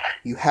earn it.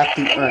 You have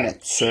to earn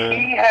it, sir.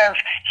 He has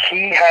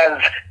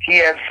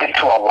been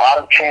to a lot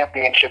of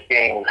championship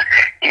games.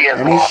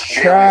 And he's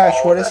trash.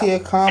 What does he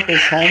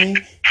accomplish,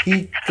 homie?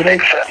 He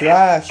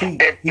trash. He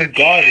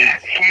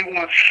garbage.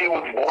 He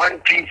was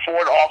one D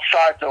Ford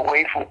offsides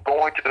away from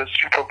going to the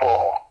Super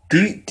Bowl.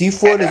 D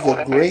Ford is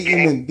a great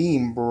human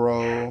being,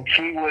 bro.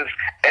 He was,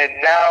 and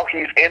now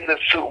he's in the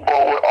Super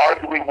Bowl with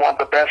arguably one of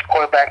the best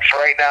quarterbacks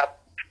right now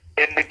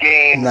in the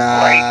game.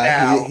 Right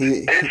now,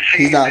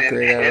 he's not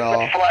great at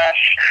all.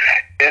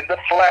 In the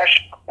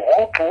flesh,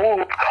 whoop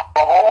whoop,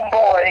 my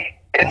homeboy.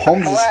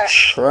 Mahomes is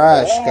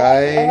trash,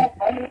 guy.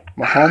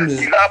 Mahomes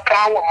is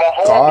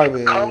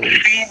garbage. Come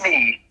see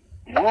me.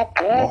 Whoop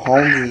whoop.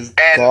 Mahomes is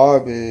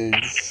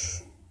garbage.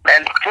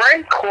 And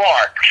Frank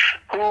Clark,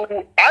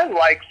 who I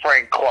like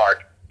Frank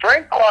Clark.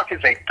 Frank Clark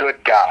is a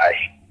good guy.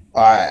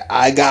 Alright,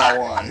 I got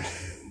one.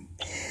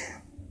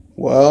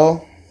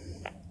 Well,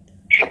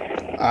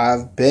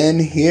 I've been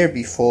here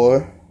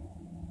before.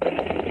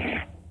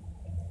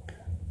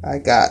 I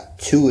got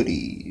 2 of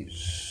these.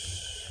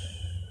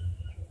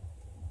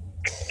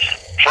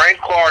 Frank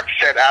Clark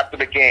said after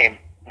the game,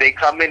 they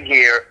come in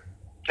here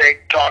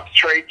talks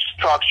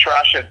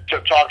trash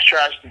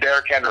to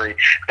Derrick Henry.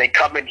 They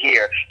come in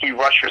here. He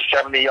rushed for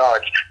 70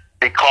 yards.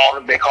 They call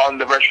him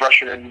the best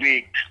rusher in the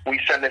league. We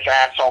send this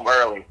ass home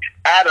early.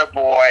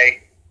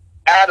 Attaboy,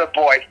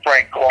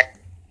 Frank Gore.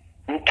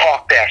 You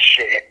talk that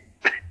shit.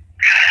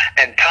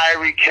 And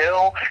Tyreek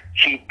Hill,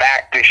 he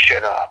backed this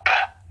shit up.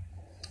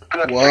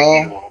 Good for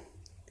you.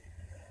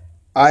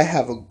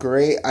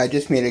 I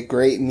just made a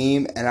great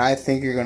meme, and I think you're gonna